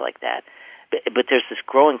business like that. But there's this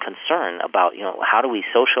growing concern about, how do we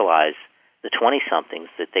socialize the 20-somethings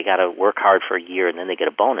that they got to work hard for a year and then they get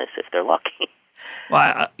a bonus if they're lucky.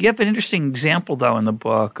 Well, you have an interesting example, though, in the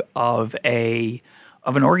book of an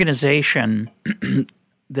organization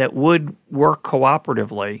that would work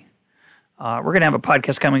cooperatively. We're going to have a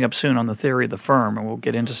podcast coming up soon on the theory of the firm, and we'll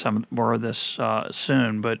get into some more of this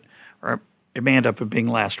soon. Or it may end up being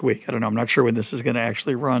last week. I don't know. I'm not sure when this is going to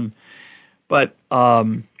actually run. But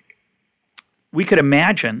we could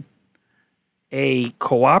imagine a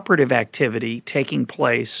cooperative activity taking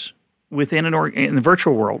place within in the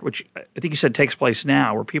virtual world, which I think you said takes place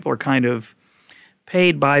now, where people are kind of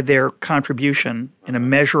paid by their contribution in a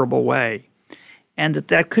measurable way, and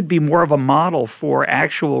that could be more of a model for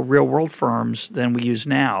actual real-world firms than we use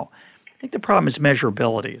now. I think the problem is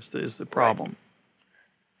measurability is the problem.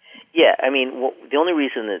 Yeah, I mean, the only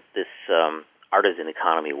reason that this artisan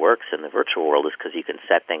economy works in the virtual world is because you can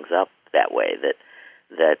set things up that way, that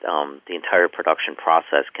the entire production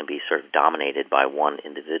process can be sort of dominated by one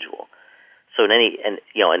individual. So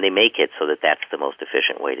and they make it so that that's the most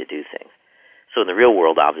efficient way to do things. So in the real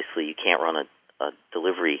world, obviously, you can't run a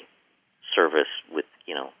delivery service with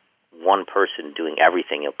one person doing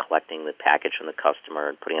everything, collecting the package from the customer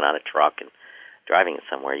and putting it on a truck and driving it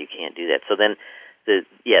somewhere. You can't do that. So then the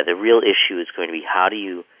real issue is going to be how do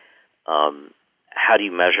you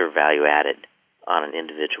measure value added on an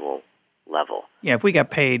individual level? Yeah, if we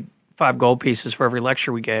got paid 5 gold pieces for every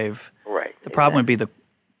lecture we gave, right, the problem would be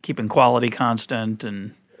keeping quality constant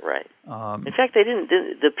and right. In fact, they didn't.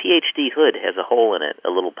 The PhD hood has a hole in it, a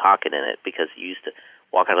little pocket in it, because you used to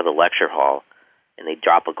walk out of the lecture hall and they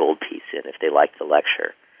drop a gold piece in if they liked the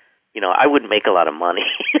lecture. I wouldn't make a lot of money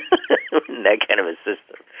in that kind of a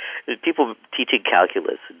system. People teaching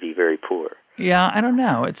calculus would be very poor. Yeah, I don't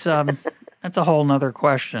know. It's that's a whole other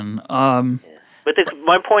question. But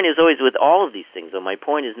my point is always with all of these things, though, my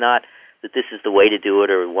point is not that this is the way to do it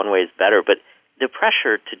or one way is better, but the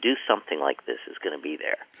pressure to do something like this is going to be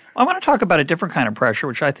there. Well, I want to talk about a different kind of pressure,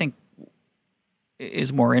 which I think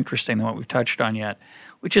is more interesting than what we've touched on yet,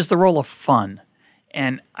 which is the role of fun.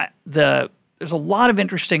 And there's a lot of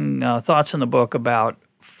interesting thoughts in the book about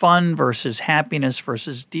fun versus happiness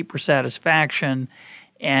versus deeper satisfaction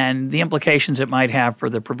and the implications it might have for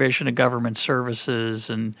the provision of government services.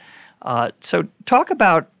 And so talk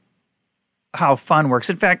about how fun works.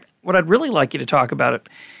 In fact, what I'd really like you to talk about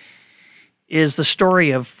is the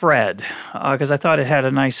story of Fred, because I thought it had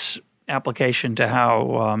a nice application to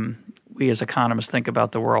how we as economists think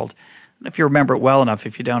about the world. And if you remember it well enough,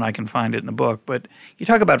 if you don't, I can find it in the book. But you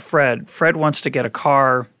talk about Fred. Fred wants to get a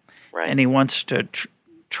car, right, and he wants to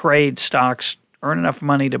trade stocks earn enough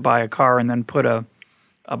money to buy a car, and then put a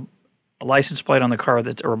license plate on the car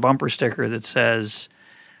or a bumper sticker that says,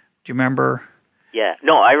 do you remember? Yeah.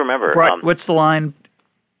 No, I remember. What's the line?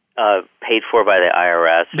 Paid for by the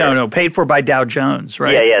IRS. No, paid for by Dow Jones,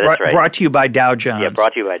 right? Yeah, that's right. Brought to you by Dow Jones. Yeah,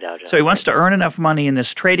 brought to you by Dow Jones. So he wants to earn enough money in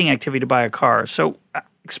this trading activity to buy a car. So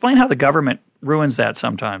explain how the government ruins that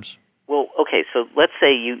sometimes. Well, okay, so let's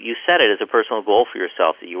say you set it as a personal goal for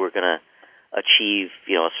yourself that you were going to achieve,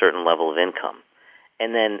 a certain level of income.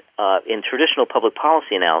 And then in traditional public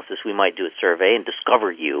policy analysis, we might do a survey and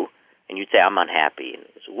discover you, and you'd say, I'm unhappy. And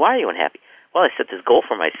so, why are you unhappy? Well, I set this goal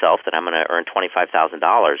for myself that I'm going to earn $25,000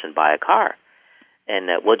 and buy a car.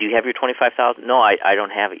 And, well, do you have your $25,000? No, I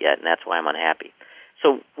don't have it yet, and that's why I'm unhappy.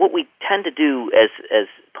 So what we tend to do as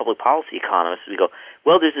public policy economists is we go,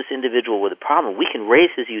 well, there's this individual with a problem. We can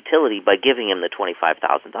raise his utility by giving him the $25,000.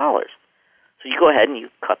 So you go ahead and you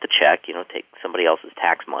cut the check, take somebody else's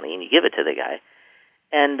tax money, and you give it to the guy.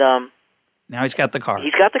 And now he's got the car.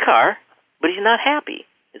 He's got the car, but he's not happy.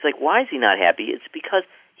 It's like, why is he not happy? It's because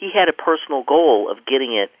he had a personal goal of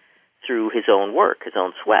getting it through his own work, his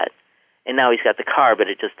own sweat. And now he's got the car, but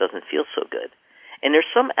it just doesn't feel so good. And there's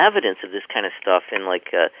some evidence of this kind of stuff in,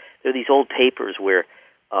 there are these old papers where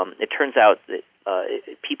it turns out that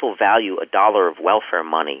people value $1 of welfare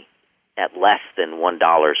money at less than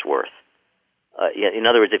 $1 worth. In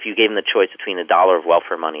other words, if you gave them the choice between $1 of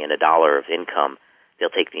welfare money and $1 of income, they'll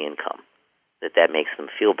take the income. That makes them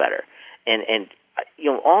feel better. And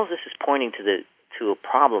all of this is pointing to a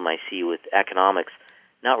problem I see with economics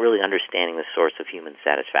not really understanding the source of human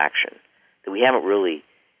satisfaction. That we haven't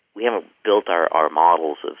built our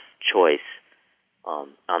models of choice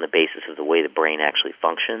on the basis of the way the brain actually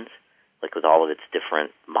functions, like with all of its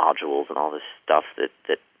different modules and all this stuff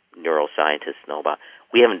that neuroscientists know about.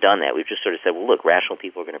 We haven't done that. We've just sort of said, well, look, rational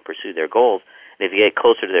people are going to pursue their goals, and if you get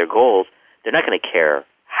closer to their goals, they're not going to care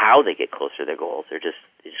how they get closer to their goals. They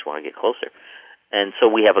just want to get closer. And so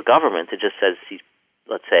we have a government that just says,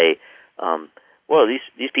 let's say, well,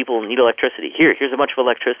 these people need electricity. Here's a bunch of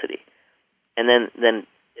electricity. And then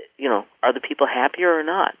are the people happier or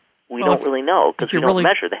not? We don't really know because we don't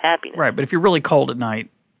measure the happiness. Right, but if you're really cold at night,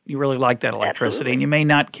 you really like that electricity, Absolutely. And you may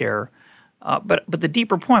not care. But the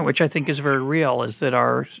deeper point, which I think is very real, is that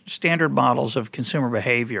our standard models of consumer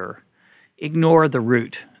behavior ignore the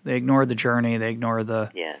route. They ignore the journey. They ignore the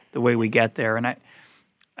way we get there. And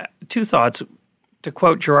two thoughts. To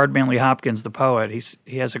quote Gerard Manley Hopkins, the poet,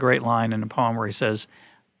 he has a great line in a poem where he says,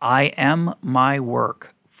 "I am my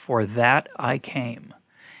work, for that I came."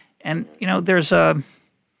 And, there's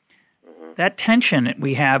that tension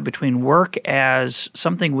we have between work as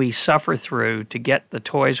something we suffer through to get the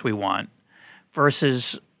toys we want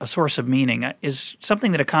versus a source of meaning is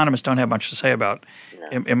something that economists don't have much to say about,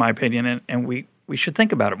 in my opinion, and we should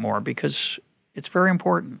think about it more because it's very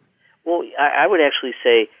important. Well, I would actually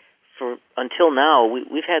say until now,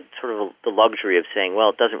 we've had sort of the luxury of saying, well,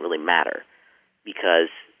 it doesn't really matter because,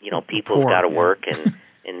 people have got to work and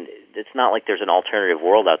it's not like there's an alternative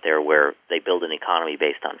world out there where they build an economy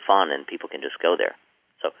based on fun and people can just go there.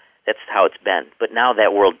 So that's how it's been. But now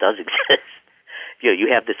that world does exist. You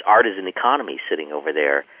have this artisan economy sitting over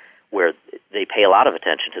there where they pay a lot of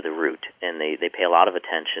attention to the root and they pay a lot of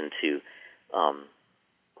attention to,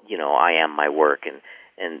 I am my work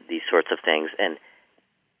and these sorts of things. And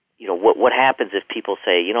what happens if people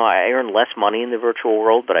say, I earn less money in the virtual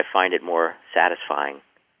world, but I find it more satisfying,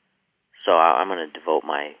 so I'm going to devote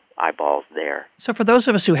my eyeballs there. So for those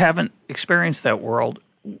of us who haven't experienced that world,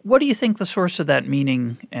 what do you think the source of that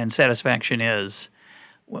meaning and satisfaction is?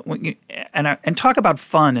 And talk about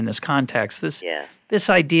fun in this context. This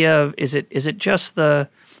idea of is it just the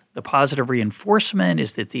positive reinforcement?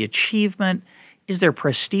 Is it the achievement? Is there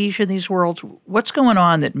prestige in these worlds? What's going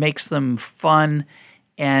on that makes them fun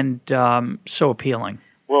and so appealing?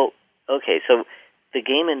 Well, okay, so the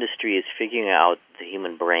game industry is figuring out the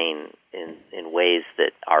human brain in ways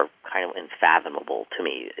that are kind of unfathomable to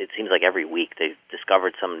me. It seems like every week they've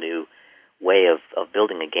discovered some new way of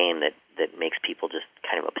building a game that makes people just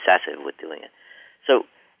kind of obsessive with doing it. So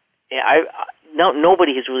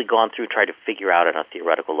nobody has really gone through and tried to figure out on a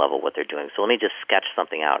theoretical level what they're doing. So let me just sketch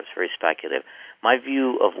something out. It's very speculative. My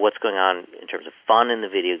view of what's going on in terms of fun in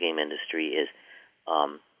the video game industry is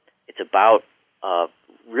it's about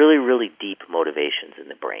really, really deep motivations in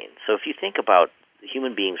the brain. So if you think about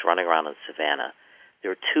human beings running around in the savannah,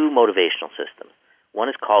 there are two motivational systems. One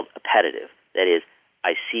is called appetitive. That is,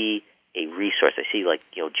 I see a resource. I see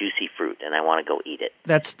juicy fruit, and I want to go eat it.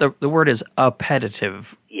 That's the word is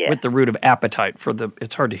appetitive, with the root of appetite.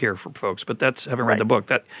 It's hard to hear for folks, but that's having read the book.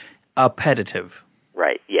 That appetitive.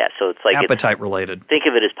 Right. Yeah. So it's like appetite related. Think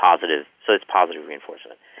of it as positive. So it's positive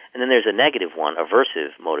reinforcement. And then there's a negative one,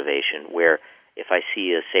 aversive motivation, where if I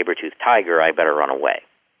see a saber-toothed tiger, I better run away.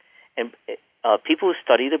 And people who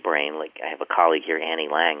study the brain, like I have a colleague here, Annie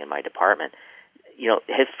Lang, in my department,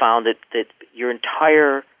 has found that your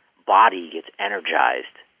entire body gets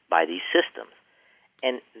energized by these systems.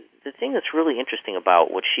 And the thing that's really interesting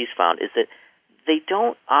about what she's found is that they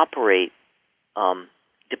don't operate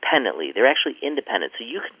dependently. They're actually independent. So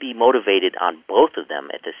you could be motivated on both of them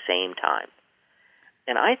at the same time.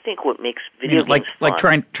 And I think what makes video games fun... Like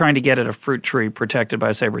trying to get at a fruit tree protected by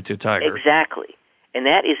a saber-toothed tiger. Exactly. And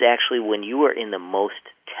that is actually when you are in the most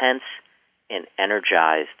tense and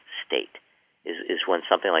energized state, is when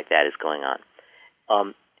something like that is going on.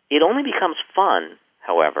 It only becomes fun,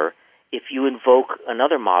 however, if you invoke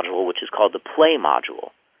another module, which is called the play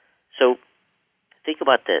module. So think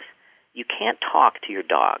about this. You can't talk to your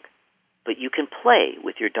dog, but you can play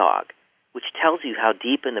with your dog, which tells you how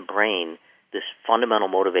deep in the brain this fundamental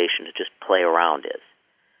motivation to just play around is.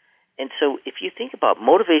 And so if you think about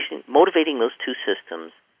motivating those two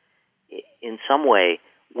systems in some way,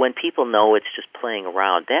 when people know it's just playing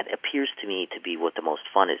around, that appears to me to be what the most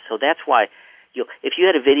fun is. So that's why, if you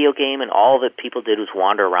had a video game and all that people did was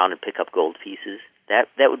wander around and pick up gold pieces, that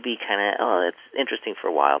would be kind of, that's interesting for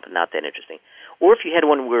a while, but not that interesting. Or if you had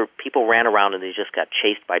one where people ran around and they just got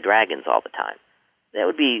chased by dragons all the time, that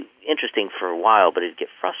would be interesting for a while, but it'd get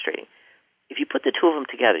frustrating. If you put the two of them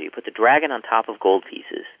together, you put the dragon on top of gold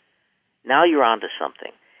pieces, now you're onto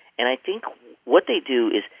something. And I think what they do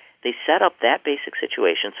is they set up that basic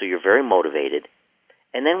situation so you're very motivated,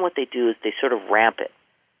 and then what they do is they sort of ramp it.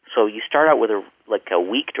 So you start out with a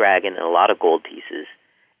weak dragon and a lot of gold pieces,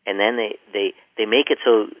 and then they make it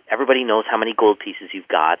so everybody knows how many gold pieces you've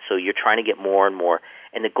got, so you're trying to get more and more.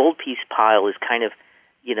 And the gold piece pile is kind of,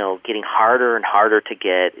 getting harder and harder to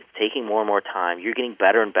get. It's taking more and more time. You're getting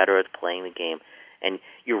better and better at playing the game. And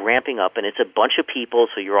you're ramping up, and it's a bunch of people,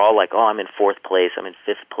 so you're all like, oh, I'm in 4th place, I'm in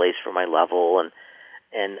 5th place for my level, and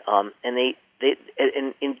in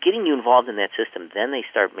getting you involved in that system, then they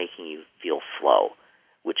start making you feel flow,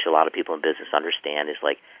 which a lot of people in business understand is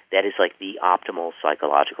that is the optimal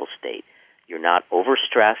psychological state. You're not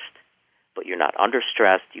overstressed, but you're not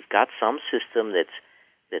understressed. You've got some system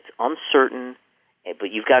that's uncertain,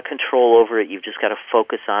 but you've got control over it. You've just got to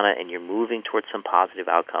focus on it, and you're moving towards some positive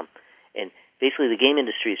outcome. And basically, the game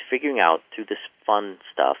industry is figuring out through this fun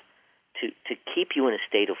stuff to keep you in a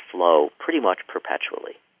state of flow pretty much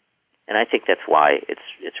perpetually. And I think that's why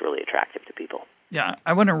it's really attractive to people. Yeah,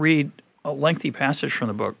 I want to read a lengthy passage from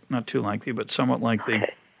the book, not too lengthy, but somewhat lengthy.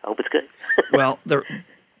 Okay, I hope it's good. Well,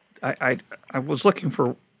 I was looking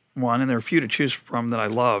for one, and there are a few to choose from that I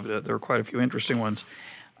loved. There are quite a few interesting ones.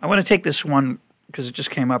 I want to take this one because it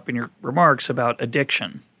just came up in your remarks about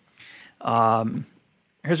addiction.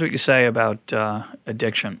 Here's what you say about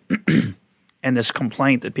addiction and this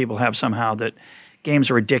complaint that people have somehow that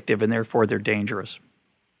games are addictive and therefore they're dangerous.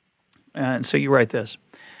 And so you write this.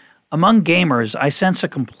 Among gamers, I sense a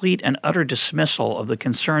complete and utter dismissal of the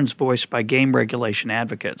concerns voiced by game regulation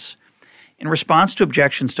advocates. In response to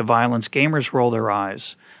objections to violence, gamers roll their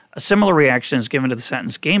eyes. A similar reaction is given to the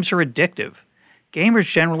sentence, games are addictive. Gamers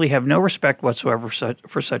generally have no respect whatsoever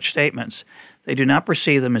for such statements. They do not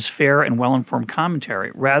perceive them as fair and well-informed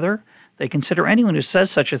commentary. Rather, they consider anyone who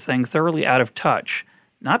says such a thing thoroughly out of touch,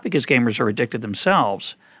 not because gamers are addicted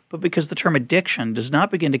themselves, but because the term addiction does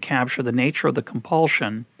not begin to capture the nature of the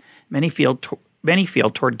compulsion many feel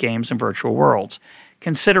toward games and virtual worlds.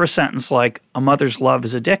 Consider a sentence like, a mother's love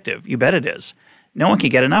is addictive. You bet it is. No one can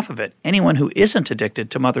get enough of it. Anyone who isn't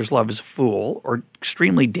addicted to mother's love is a fool or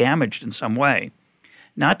extremely damaged in some way.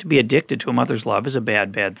 Not to be addicted to a mother's love is a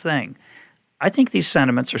bad, bad thing. I think these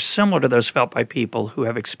sentiments are similar to those felt by people who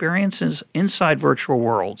have experiences inside virtual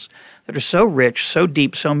worlds that are so rich, so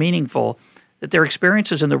deep, so meaningful that their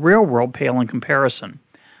experiences in the real world pale in comparison.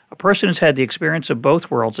 A person who's had the experience of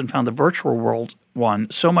both worlds and found the virtual world one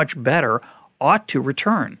so much better ought to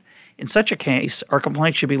return. In such a case, our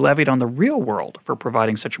complaints should be levied on the real world for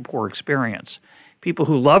providing such a poor experience. People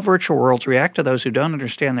who love virtual worlds react to those who don't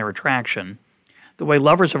understand their attraction, the way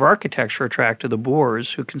lovers of architecture attract to the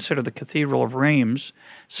boors who consider the Cathedral of Reims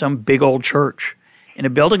some big old church. In a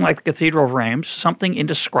building like the Cathedral of Reims, something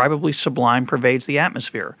indescribably sublime pervades the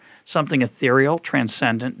atmosphere, something ethereal,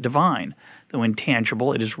 transcendent, divine. Though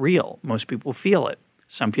intangible, it is real. Most people feel it.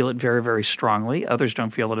 Some feel it very, very strongly. Others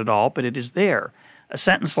don't feel it at all, but it is there. A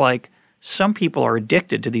sentence like, some people are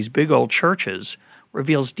addicted to these big old churches,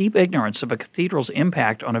 reveals deep ignorance of a cathedral's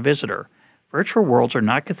impact on a visitor. Virtual worlds are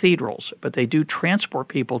not cathedrals, but they do transport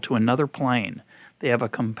people to another plane. They have a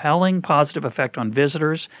compelling positive effect on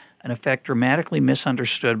visitors, an effect dramatically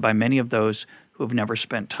misunderstood by many of those who have never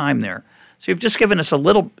spent time there. So you've just given us a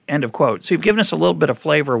little, end of quote. So you've given us a little bit of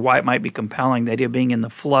flavor of why it might be compelling, the idea of being in the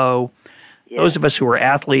flow. Yeah. Those of us who are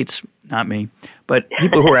athletes, not me, but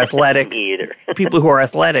people who are athletic, me either. people who are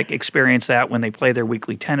athletic experience that when they play their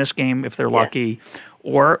weekly tennis game, if they're lucky,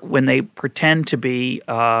 or when they pretend to be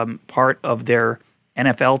part of their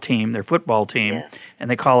NFL team, their football team, and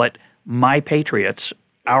they call it My Patriots,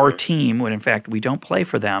 our team, when in fact we don't play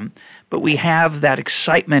for them. But we have that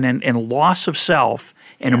excitement and loss of self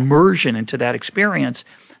and immersion into that experience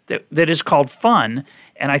that is called fun.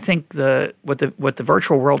 And I think what the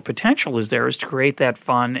virtual world potential is there is to create that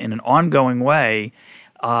fun in an ongoing way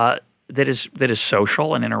that is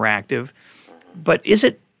social and interactive. But is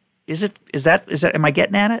that am I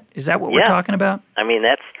getting at it? Is that what we're talking about? I mean,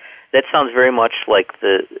 that sounds very much like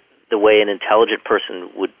the way an intelligent person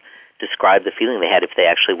would describe the feeling they had if they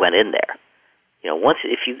actually went in there. You know,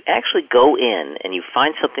 if you actually go in and you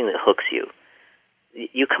find something that hooks you,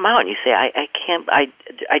 you come out and you say,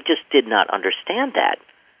 I just did not understand that.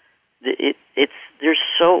 It's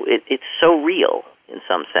so real in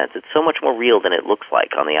some sense. It's so much more real than it looks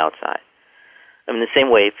like on the outside. I mean, the same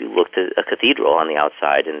way if you looked at a cathedral on the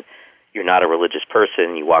outside and you're not a religious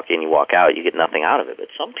person, you walk in, you walk out, you get nothing out of it. But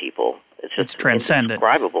some people, it's just transcendent,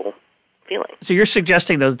 indescribable feeling. So you're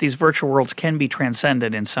suggesting, though, that these virtual worlds can be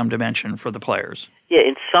transcended in some dimension for the players? Yeah,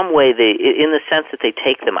 in some way, in the sense that they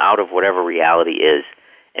take them out of whatever reality is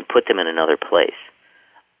and put them in another place.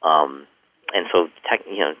 And so,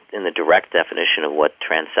 in the direct definition of what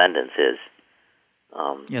transcendence is.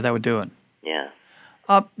 That would do it. Yeah.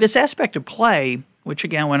 This aspect of play, which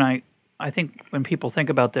again, I think when people think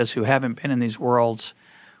about this who haven't been in these worlds,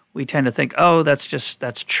 we tend to think, oh, that's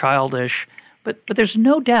childish. But there's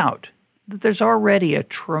no doubt that there's already a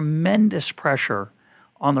tremendous pressure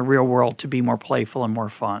on the real world to be more playful and more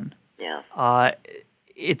fun. Yeah.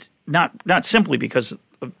 It's not simply because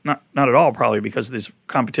not at all probably because of this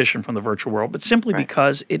competition from the virtual world, but simply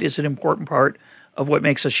because it is an important part of what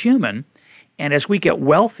makes us human. And as we get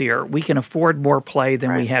wealthier, we can afford more play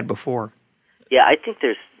than we had before. Yeah, I think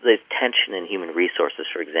there's tension in human resources,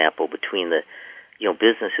 for example, between the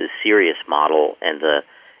business's serious model and the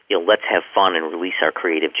let's have fun and release our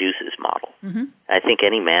creative juices model. Mm-hmm. I think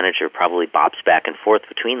any manager probably bops back and forth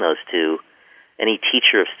between those two. Any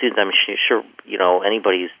teacher of students, I'm sure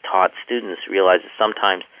anybody who's taught students realizes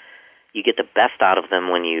sometimes you get the best out of them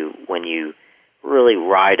when you really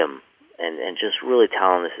ride them and just really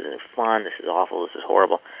tell them this isn't fun, this is awful, this is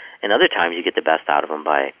horrible. And other times you get the best out of them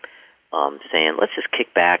by saying, let's just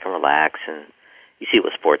kick back and relax. And you see it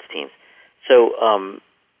with sports teams. So,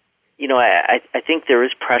 I think there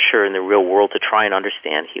is pressure in the real world to try and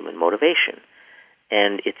understand human motivation.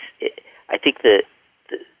 And I think the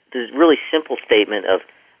really simple statement of,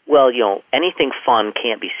 well, anything fun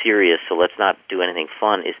can't be serious, so let's not do anything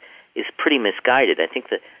fun is pretty misguided. I think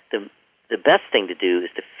that the best thing to do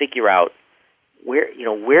is to figure out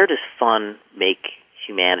where does fun make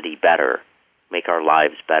humanity better, make our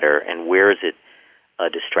lives better, and where is it a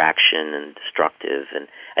distraction and destructive? And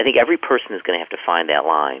I think every person is going to have to find that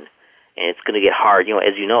line, and it's going to get hard.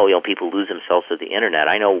 As you know, people lose themselves to the internet.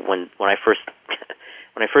 I know when I first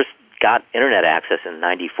got internet access in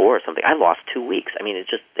 '94 or something, I lost 2 weeks. I mean,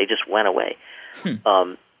 they just went away. And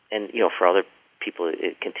for other people,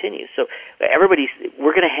 it continues. So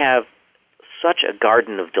we're going to have such a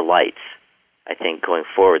garden of delights, I think, going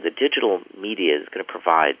forward. The digital media is going to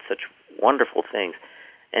provide such wonderful things,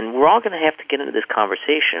 and we're all going to have to get into this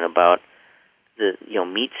conversation about the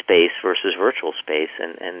meat space versus virtual space,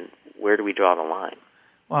 and where do we draw the line?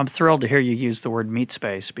 Well, I'm thrilled to hear you use the word meat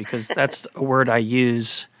space, because that's a word I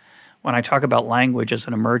use when I talk about language as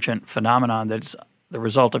an emergent phenomenon that's the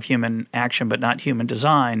result of human action but not human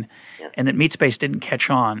design, and that meat space didn't catch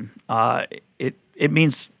on. It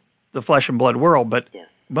means the flesh and blood world, but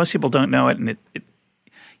most people don't know it, and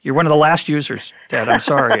you're one of the last users, Ted. I'm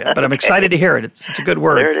sorry, but I'm excited to hear it. It's a good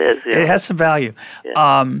word. There it is. Yeah. It has some value.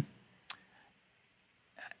 Yeah.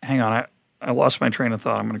 Hang on, I lost my train of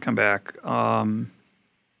thought. I'm going to come back.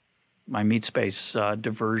 My meat space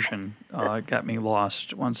diversion got me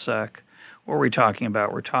lost. One sec. What were we talking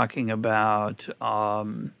about? We're talking about what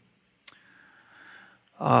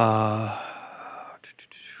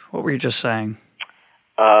were you just saying?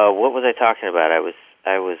 What was I talking about? I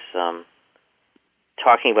was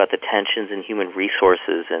talking about the tensions in human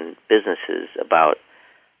resources and businesses about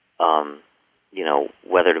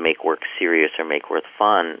whether to make work serious or make work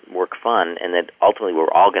fun, and that ultimately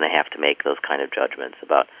we're all going to have to make those kind of judgments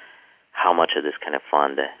about how much of this kind of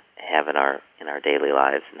fun to have in our daily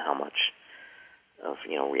lives and how much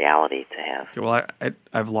reality to have. Well,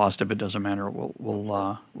 I've lost it, but it doesn't matter.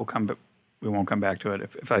 We'll come back. We won't come back to it.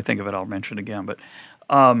 If I think of it, I'll mention it again. But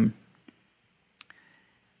a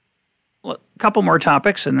couple more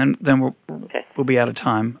topics, and then we'll be out of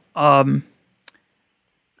time.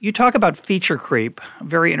 You talk about feature creep, a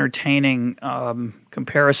very entertaining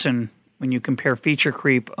comparison when you compare feature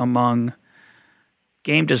creep among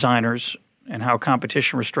game designers and how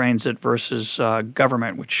competition restrains it versus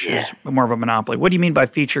government, which is more of a monopoly. What do you mean by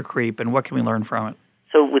feature creep, and what can we learn from it?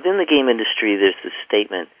 So within the game industry, there's this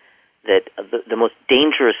statement that the most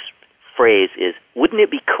dangerous phrase is, wouldn't it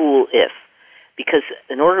be cool if? Because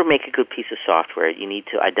in order to make a good piece of software, you need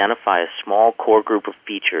to identify a small core group of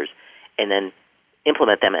features and then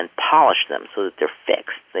implement them and polish them so that they're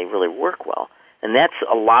fixed, they really work well. And that's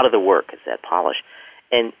a lot of the work, is that polish.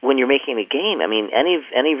 And when you're making a game, I mean,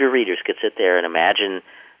 any of your readers could sit there and imagine,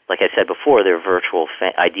 like I said before, their virtual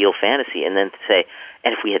ideal fantasy, and then say,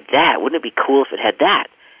 and if we had that, wouldn't it be cool if it had that?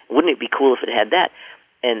 Wouldn't it be cool if it had that?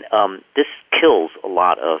 And this kills a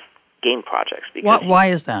lot of game projects. Because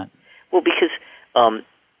why is that? Well, because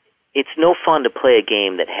it's no fun to play a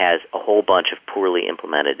game that has a whole bunch of poorly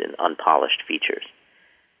implemented and unpolished features.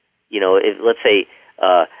 Let's say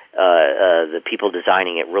the people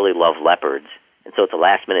designing it really love leopards, and so at the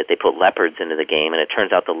last minute they put leopards into the game, and it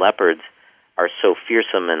turns out the leopards are so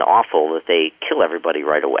fearsome and awful that they kill everybody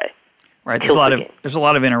right away. Right. There's a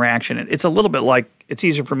lot of interaction. It's a little bit like, it's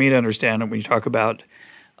easier for me to understand when you talk about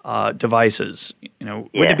devices. Wouldn't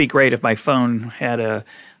it be great if my phone had a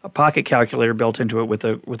pocket calculator built into it with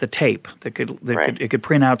a tape that could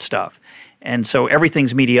print out stuff, and so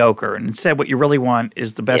everything's mediocre. And instead, what you really want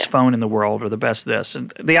is the best phone in the world or the best this.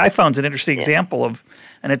 And the iPhone's an interesting example of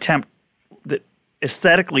an attempt that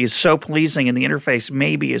aesthetically is so pleasing and the interface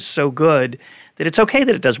maybe is so good that it's okay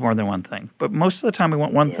that it does more than one thing. But most of the time, we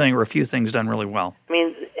want one thing or a few things done really well. I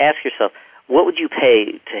mean, ask yourself, what would you pay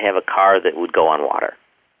to have a car that would go on water?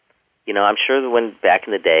 I'm sure that when back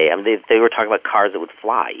in the day, they were talking about cars that would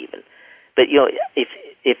fly even. But,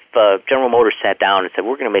 if General Motors sat down and said,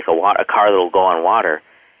 we're going to make a car that will go on water,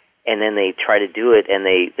 and then they try to do it, and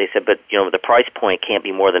they said, but, the price point can't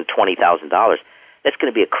be more than $20,000. That's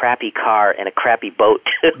going to be a crappy car and a crappy boat,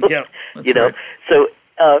 too. Yeah, right.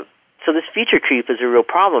 So this feature creep is a real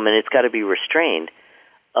problem, and it's got to be restrained.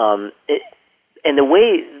 And the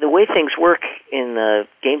way things work in the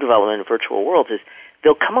game development and virtual worlds is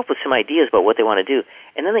they'll come up with some ideas about what they want to do,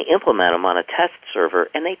 and then they implement them on a test server,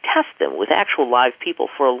 and they test them with actual live people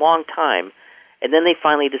for a long time, and then they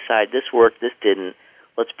finally decide, this worked, this didn't,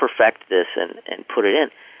 let's perfect this and put it in.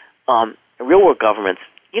 Real-world governments,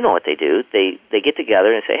 you know what they do. They get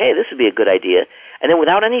together and say, hey, this would be a good idea, and then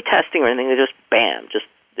without any testing or anything, they just, bam, just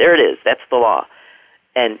there it is, that's the law.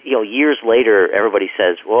 And, years later, everybody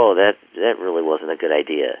says, whoa, that really wasn't a good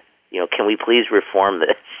idea. Can we please reform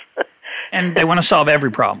this? And they want to solve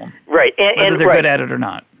every problem, right? Whether they're good at it or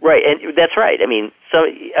not, right? And that's right.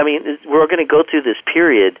 We're going to go through this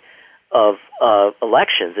period of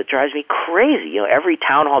elections that drives me crazy. Every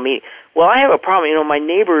town hall meeting. Well, I have a problem. My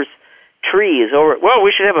neighbor's tree is over. Well,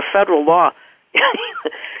 we should have a federal law.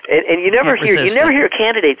 and you never hear a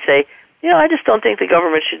candidate say, I just don't think the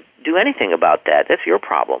government should do anything about that. That's your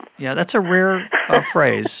problem. Yeah, that's a rare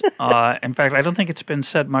phrase. In fact, I don't think it's been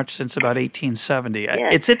said much since about 1870.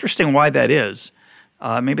 Yeah. It's interesting why that is.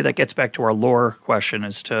 Maybe that gets back to our lore question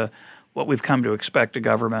as to what we've come to expect of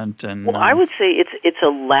government. And well, I would say it's a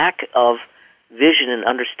lack of vision and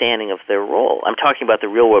understanding of their role. I'm talking about the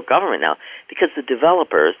real-world government now, because the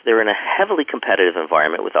developers, they're in a heavily competitive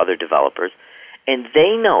environment with other developers, and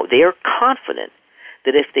they are confident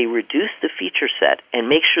that if they reduce the feature set and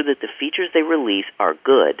make sure that the features they release are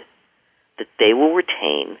good, that they will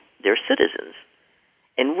retain their citizens.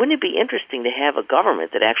 And wouldn't it be interesting to have a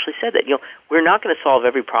government that actually said that, we're not going to solve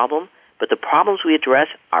every problem, but the problems we address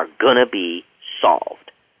are going to be solved.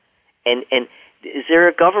 And is there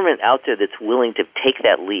a government out there that's willing to take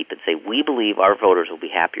that leap and say, we believe our voters will be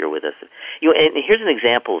happier with us? And here's an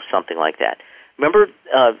example of something like that. Remember,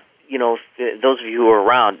 those of you who were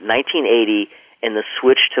around, 1980, and the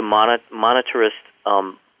switch to monetary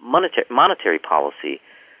policy,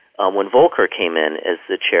 when Volcker came in as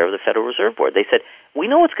the chair of the Federal Reserve Board, they said, we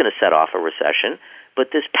know it's going to set off a recession, but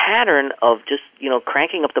this pattern of just,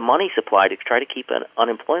 cranking up the money supply to try to keep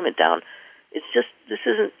unemployment down, this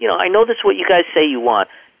isn't, I know this is what you guys say you want.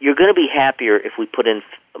 You're going to be happier if we put in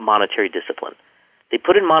monetary discipline. They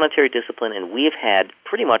put in monetary discipline, and we have had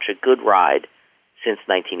pretty much a good ride since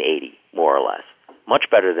 1980, more or less. Much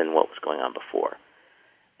better than what was going on before.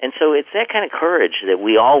 And so it's that kind of courage that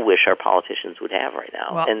we all wish our politicians would have right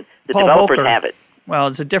now. Well, and the developers have it. Well,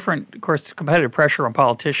 it's a different, of course, competitive pressure on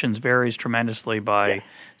politicians varies tremendously by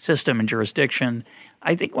system and jurisdiction.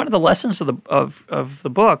 I think one of the lessons of the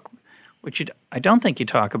book, which I don't think you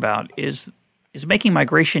talk about, is making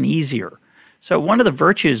migration easier. So one of the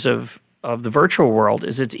virtues of the virtual world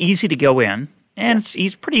is it's easy to go in, and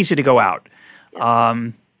it's pretty easy to go out.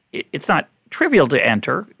 It's not trivial to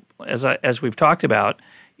enter, as we've talked about.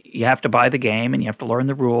 You have to buy the game, and you have to learn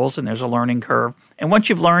the rules, and there's a learning curve. And once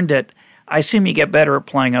you've learned it, I assume you get better at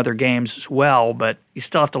playing other games as well, but you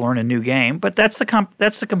still have to learn a new game. But that's the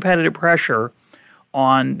competitive pressure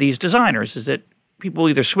on these designers, is that people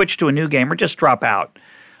either switch to a new game or just drop out.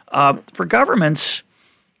 For governments,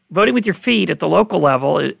 voting with your feet at the local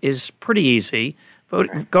level is pretty easy.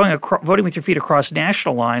 Voting with your feet across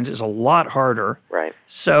national lines is a lot harder. Right.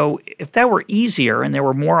 So if that were easier and there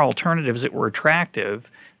were more alternatives that were attractive,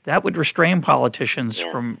 that would restrain politicians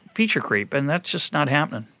from feature creep, and that's just not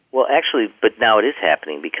happening. Well, actually, but now it is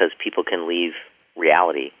happening because people can leave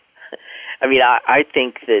reality. I mean, I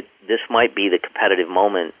think that this might be the competitive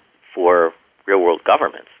moment for real-world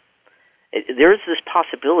governments. There is this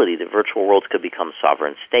possibility that virtual worlds could become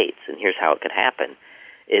sovereign states, and here's how it could happen,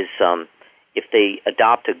 is if they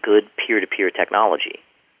adopt a good peer-to-peer technology.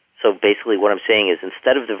 So basically what I'm saying is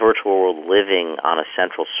instead of the virtual world living on a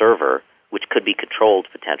central server, which could be controlled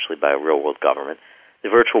potentially by a real-world government, the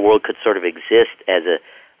virtual world could sort of exist as a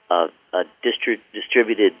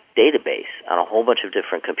distributed database on a whole bunch of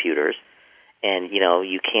different computers, and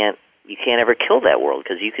you can't ever kill that world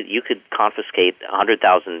because you could confiscate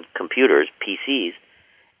 100,000 computers, PCs,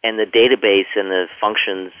 and the database and the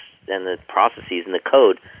functions and the processes and the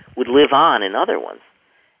code would live on in other ones.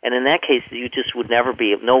 And in that case, you just would never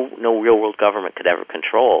be no real world government could ever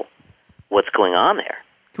control what's going on there.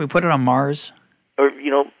 Can we put it on Mars? Or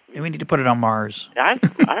we need to put it on Mars. I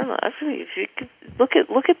don't know. If you could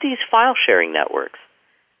look at these file sharing networks,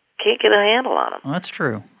 can't get a handle on them. Well, that's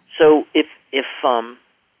true. So if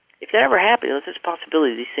that ever happened, there's a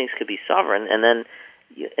possibility these things could be sovereign, and then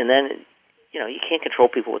you can't control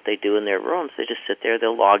people what they do in their rooms. They just sit there,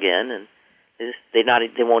 they'll log in, and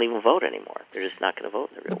they won't even vote anymore. They're just not going to vote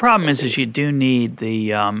in the real world. The problem is you do need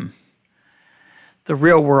the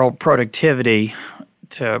real world productivity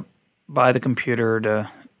to buy the computer,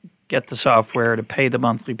 to get the software, to pay the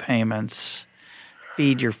monthly payments,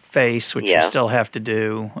 feed your face, which you still have to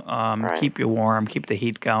do, keep you warm, keep the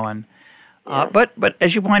heat going. But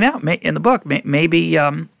as you point out in the book, maybe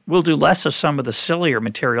we'll do less of some of the sillier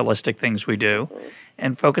materialistic things we do,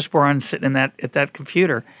 and focus more on sitting at that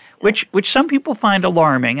computer, which some people find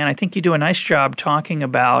alarming. And I think you do a nice job talking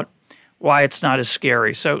about why it's not as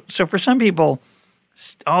scary. So for some people,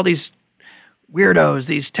 all these weirdos,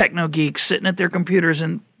 these techno geeks sitting at their computers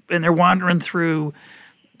and they're wandering through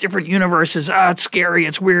different universes. It's scary,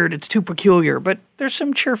 it's weird, it's too peculiar. But there's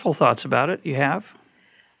some cheerful thoughts about it. You have?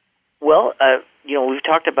 Well, we've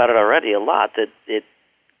talked about it already a lot, that it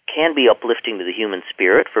can be uplifting to the human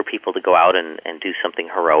spirit for people to go out and do something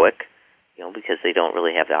heroic, because they don't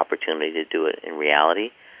really have the opportunity to do it in reality.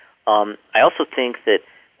 I also think that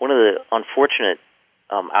one of the unfortunate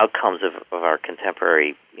outcomes of our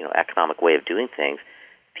contemporary, economic way of doing things,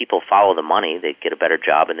 people follow the money, they get a better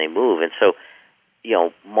job, and they move. And so,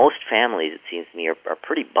 most families, it seems to me, are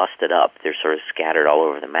pretty busted up. They're sort of scattered all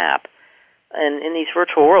over the map. And in these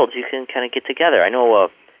virtual worlds, you can kind of get together. I know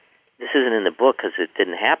this isn't in the book because it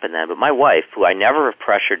didn't happen then, but my wife, who I never have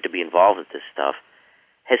pressured to be involved with this stuff,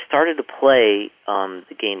 has started to play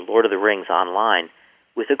the game Lord of the Rings online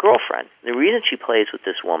with a girlfriend. The reason she plays with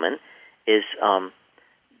this woman is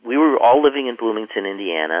we were all living in Bloomington,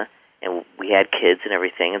 Indiana, and we had kids and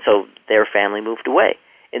everything, and so their family moved away.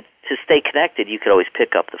 And to stay connected, you could always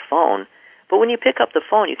pick up the phone. But when you pick up the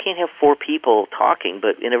phone, you can't have four people talking.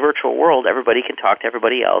 But in a virtual world, everybody can talk to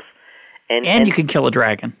everybody else. And you can kill a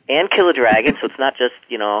dragon. And kill a dragon, so it's not just,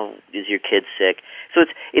 is your kid sick? So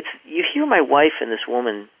it's you hear my wife and this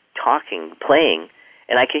woman talking, playing,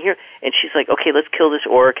 and I can hear, and she's like, okay, let's kill this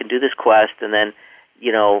orc and do this quest, and then,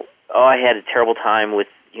 I had a terrible time with,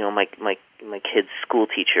 my kid's school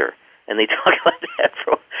teacher, and they talk about that.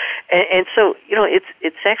 And so,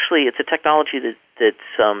 it's a technology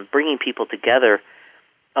that's bringing people together.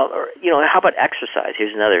 How about exercise?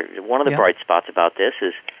 Here's one of the bright spots about this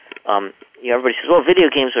is, everybody says, well, video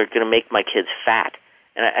games are going to make my kids fat.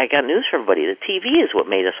 And I got news for everybody. The TV is what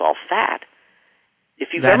made us all fat. If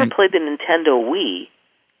you've ever played the Nintendo Wii,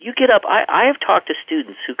 you get up. I have talked to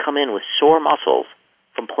students who come in with sore muscles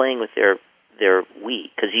from playing with their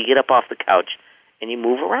Wii, because you get up off the couch and you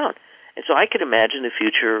move around. And so I could imagine the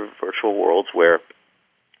future of virtual worlds where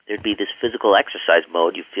there'd be this physical exercise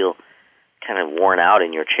mode. You feel kind of worn out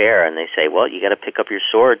in your chair, and they say, well, you got to pick up your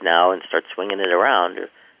sword now and start swinging it around, or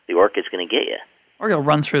the orc is going to get you. Or you'll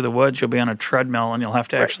run through the woods, you'll be on a treadmill, and you'll have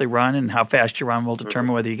to actually run, and how fast you run will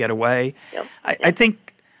determine whether you get away. Yep. I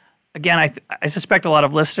think, again, I suspect a lot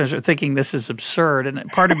of listeners are thinking this is absurd, and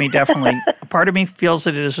part of me part of me feels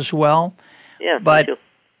that it is as well. Yeah, but me too.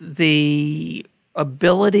 The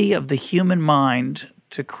ability of the human mind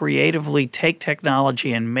to creatively take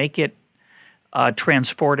technology and make it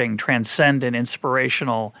transporting, transcendent,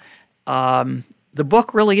 inspirational, the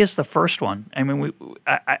book really is the first one. I mean,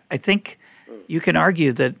 I think you can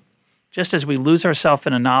argue that just as we lose ourselves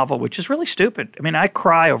in a novel, which is really stupid. I mean, I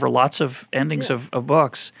cry over lots of endings of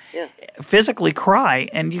books, physically cry,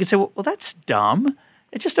 and you can say, well, that's dumb.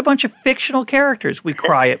 It's just a bunch of fictional characters. We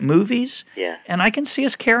cry at movies, and I can see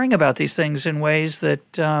us caring about these things in ways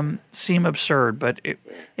that seem absurd, but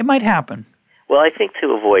it might happen. Well, I think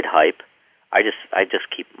to avoid hype, I just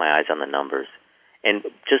keep my eyes on the numbers. And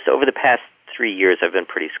just over the past 3 years, I've been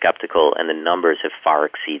pretty skeptical, and the numbers have far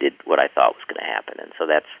exceeded what I thought was going to happen. And so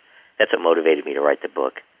that's what motivated me to write the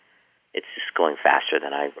book. It's just going faster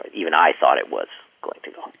than even I thought it was going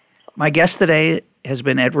to go. My guest today has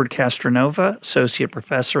been Edward Castronova, Associate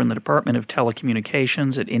Professor in the Department of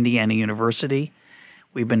Telecommunications at Indiana University.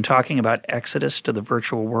 We've been talking about Exodus to the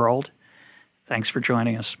Virtual World. Thanks for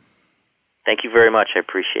joining us. Thank you very much. I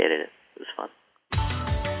appreciated it. It was fun.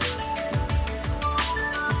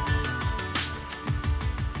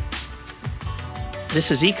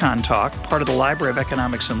 This is EconTalk, part of the Library of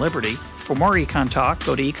Economics and Liberty. For more EconTalk,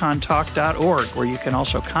 go to econtalk.org, where you can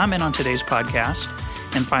also comment on today's podcast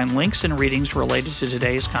and find links and readings related to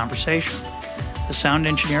today's conversation. The sound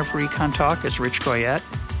engineer for EconTalk is Rich Goyette.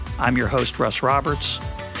 I'm your host, Russ Roberts.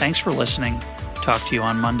 Thanks for listening. Talk to you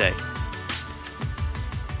on Monday.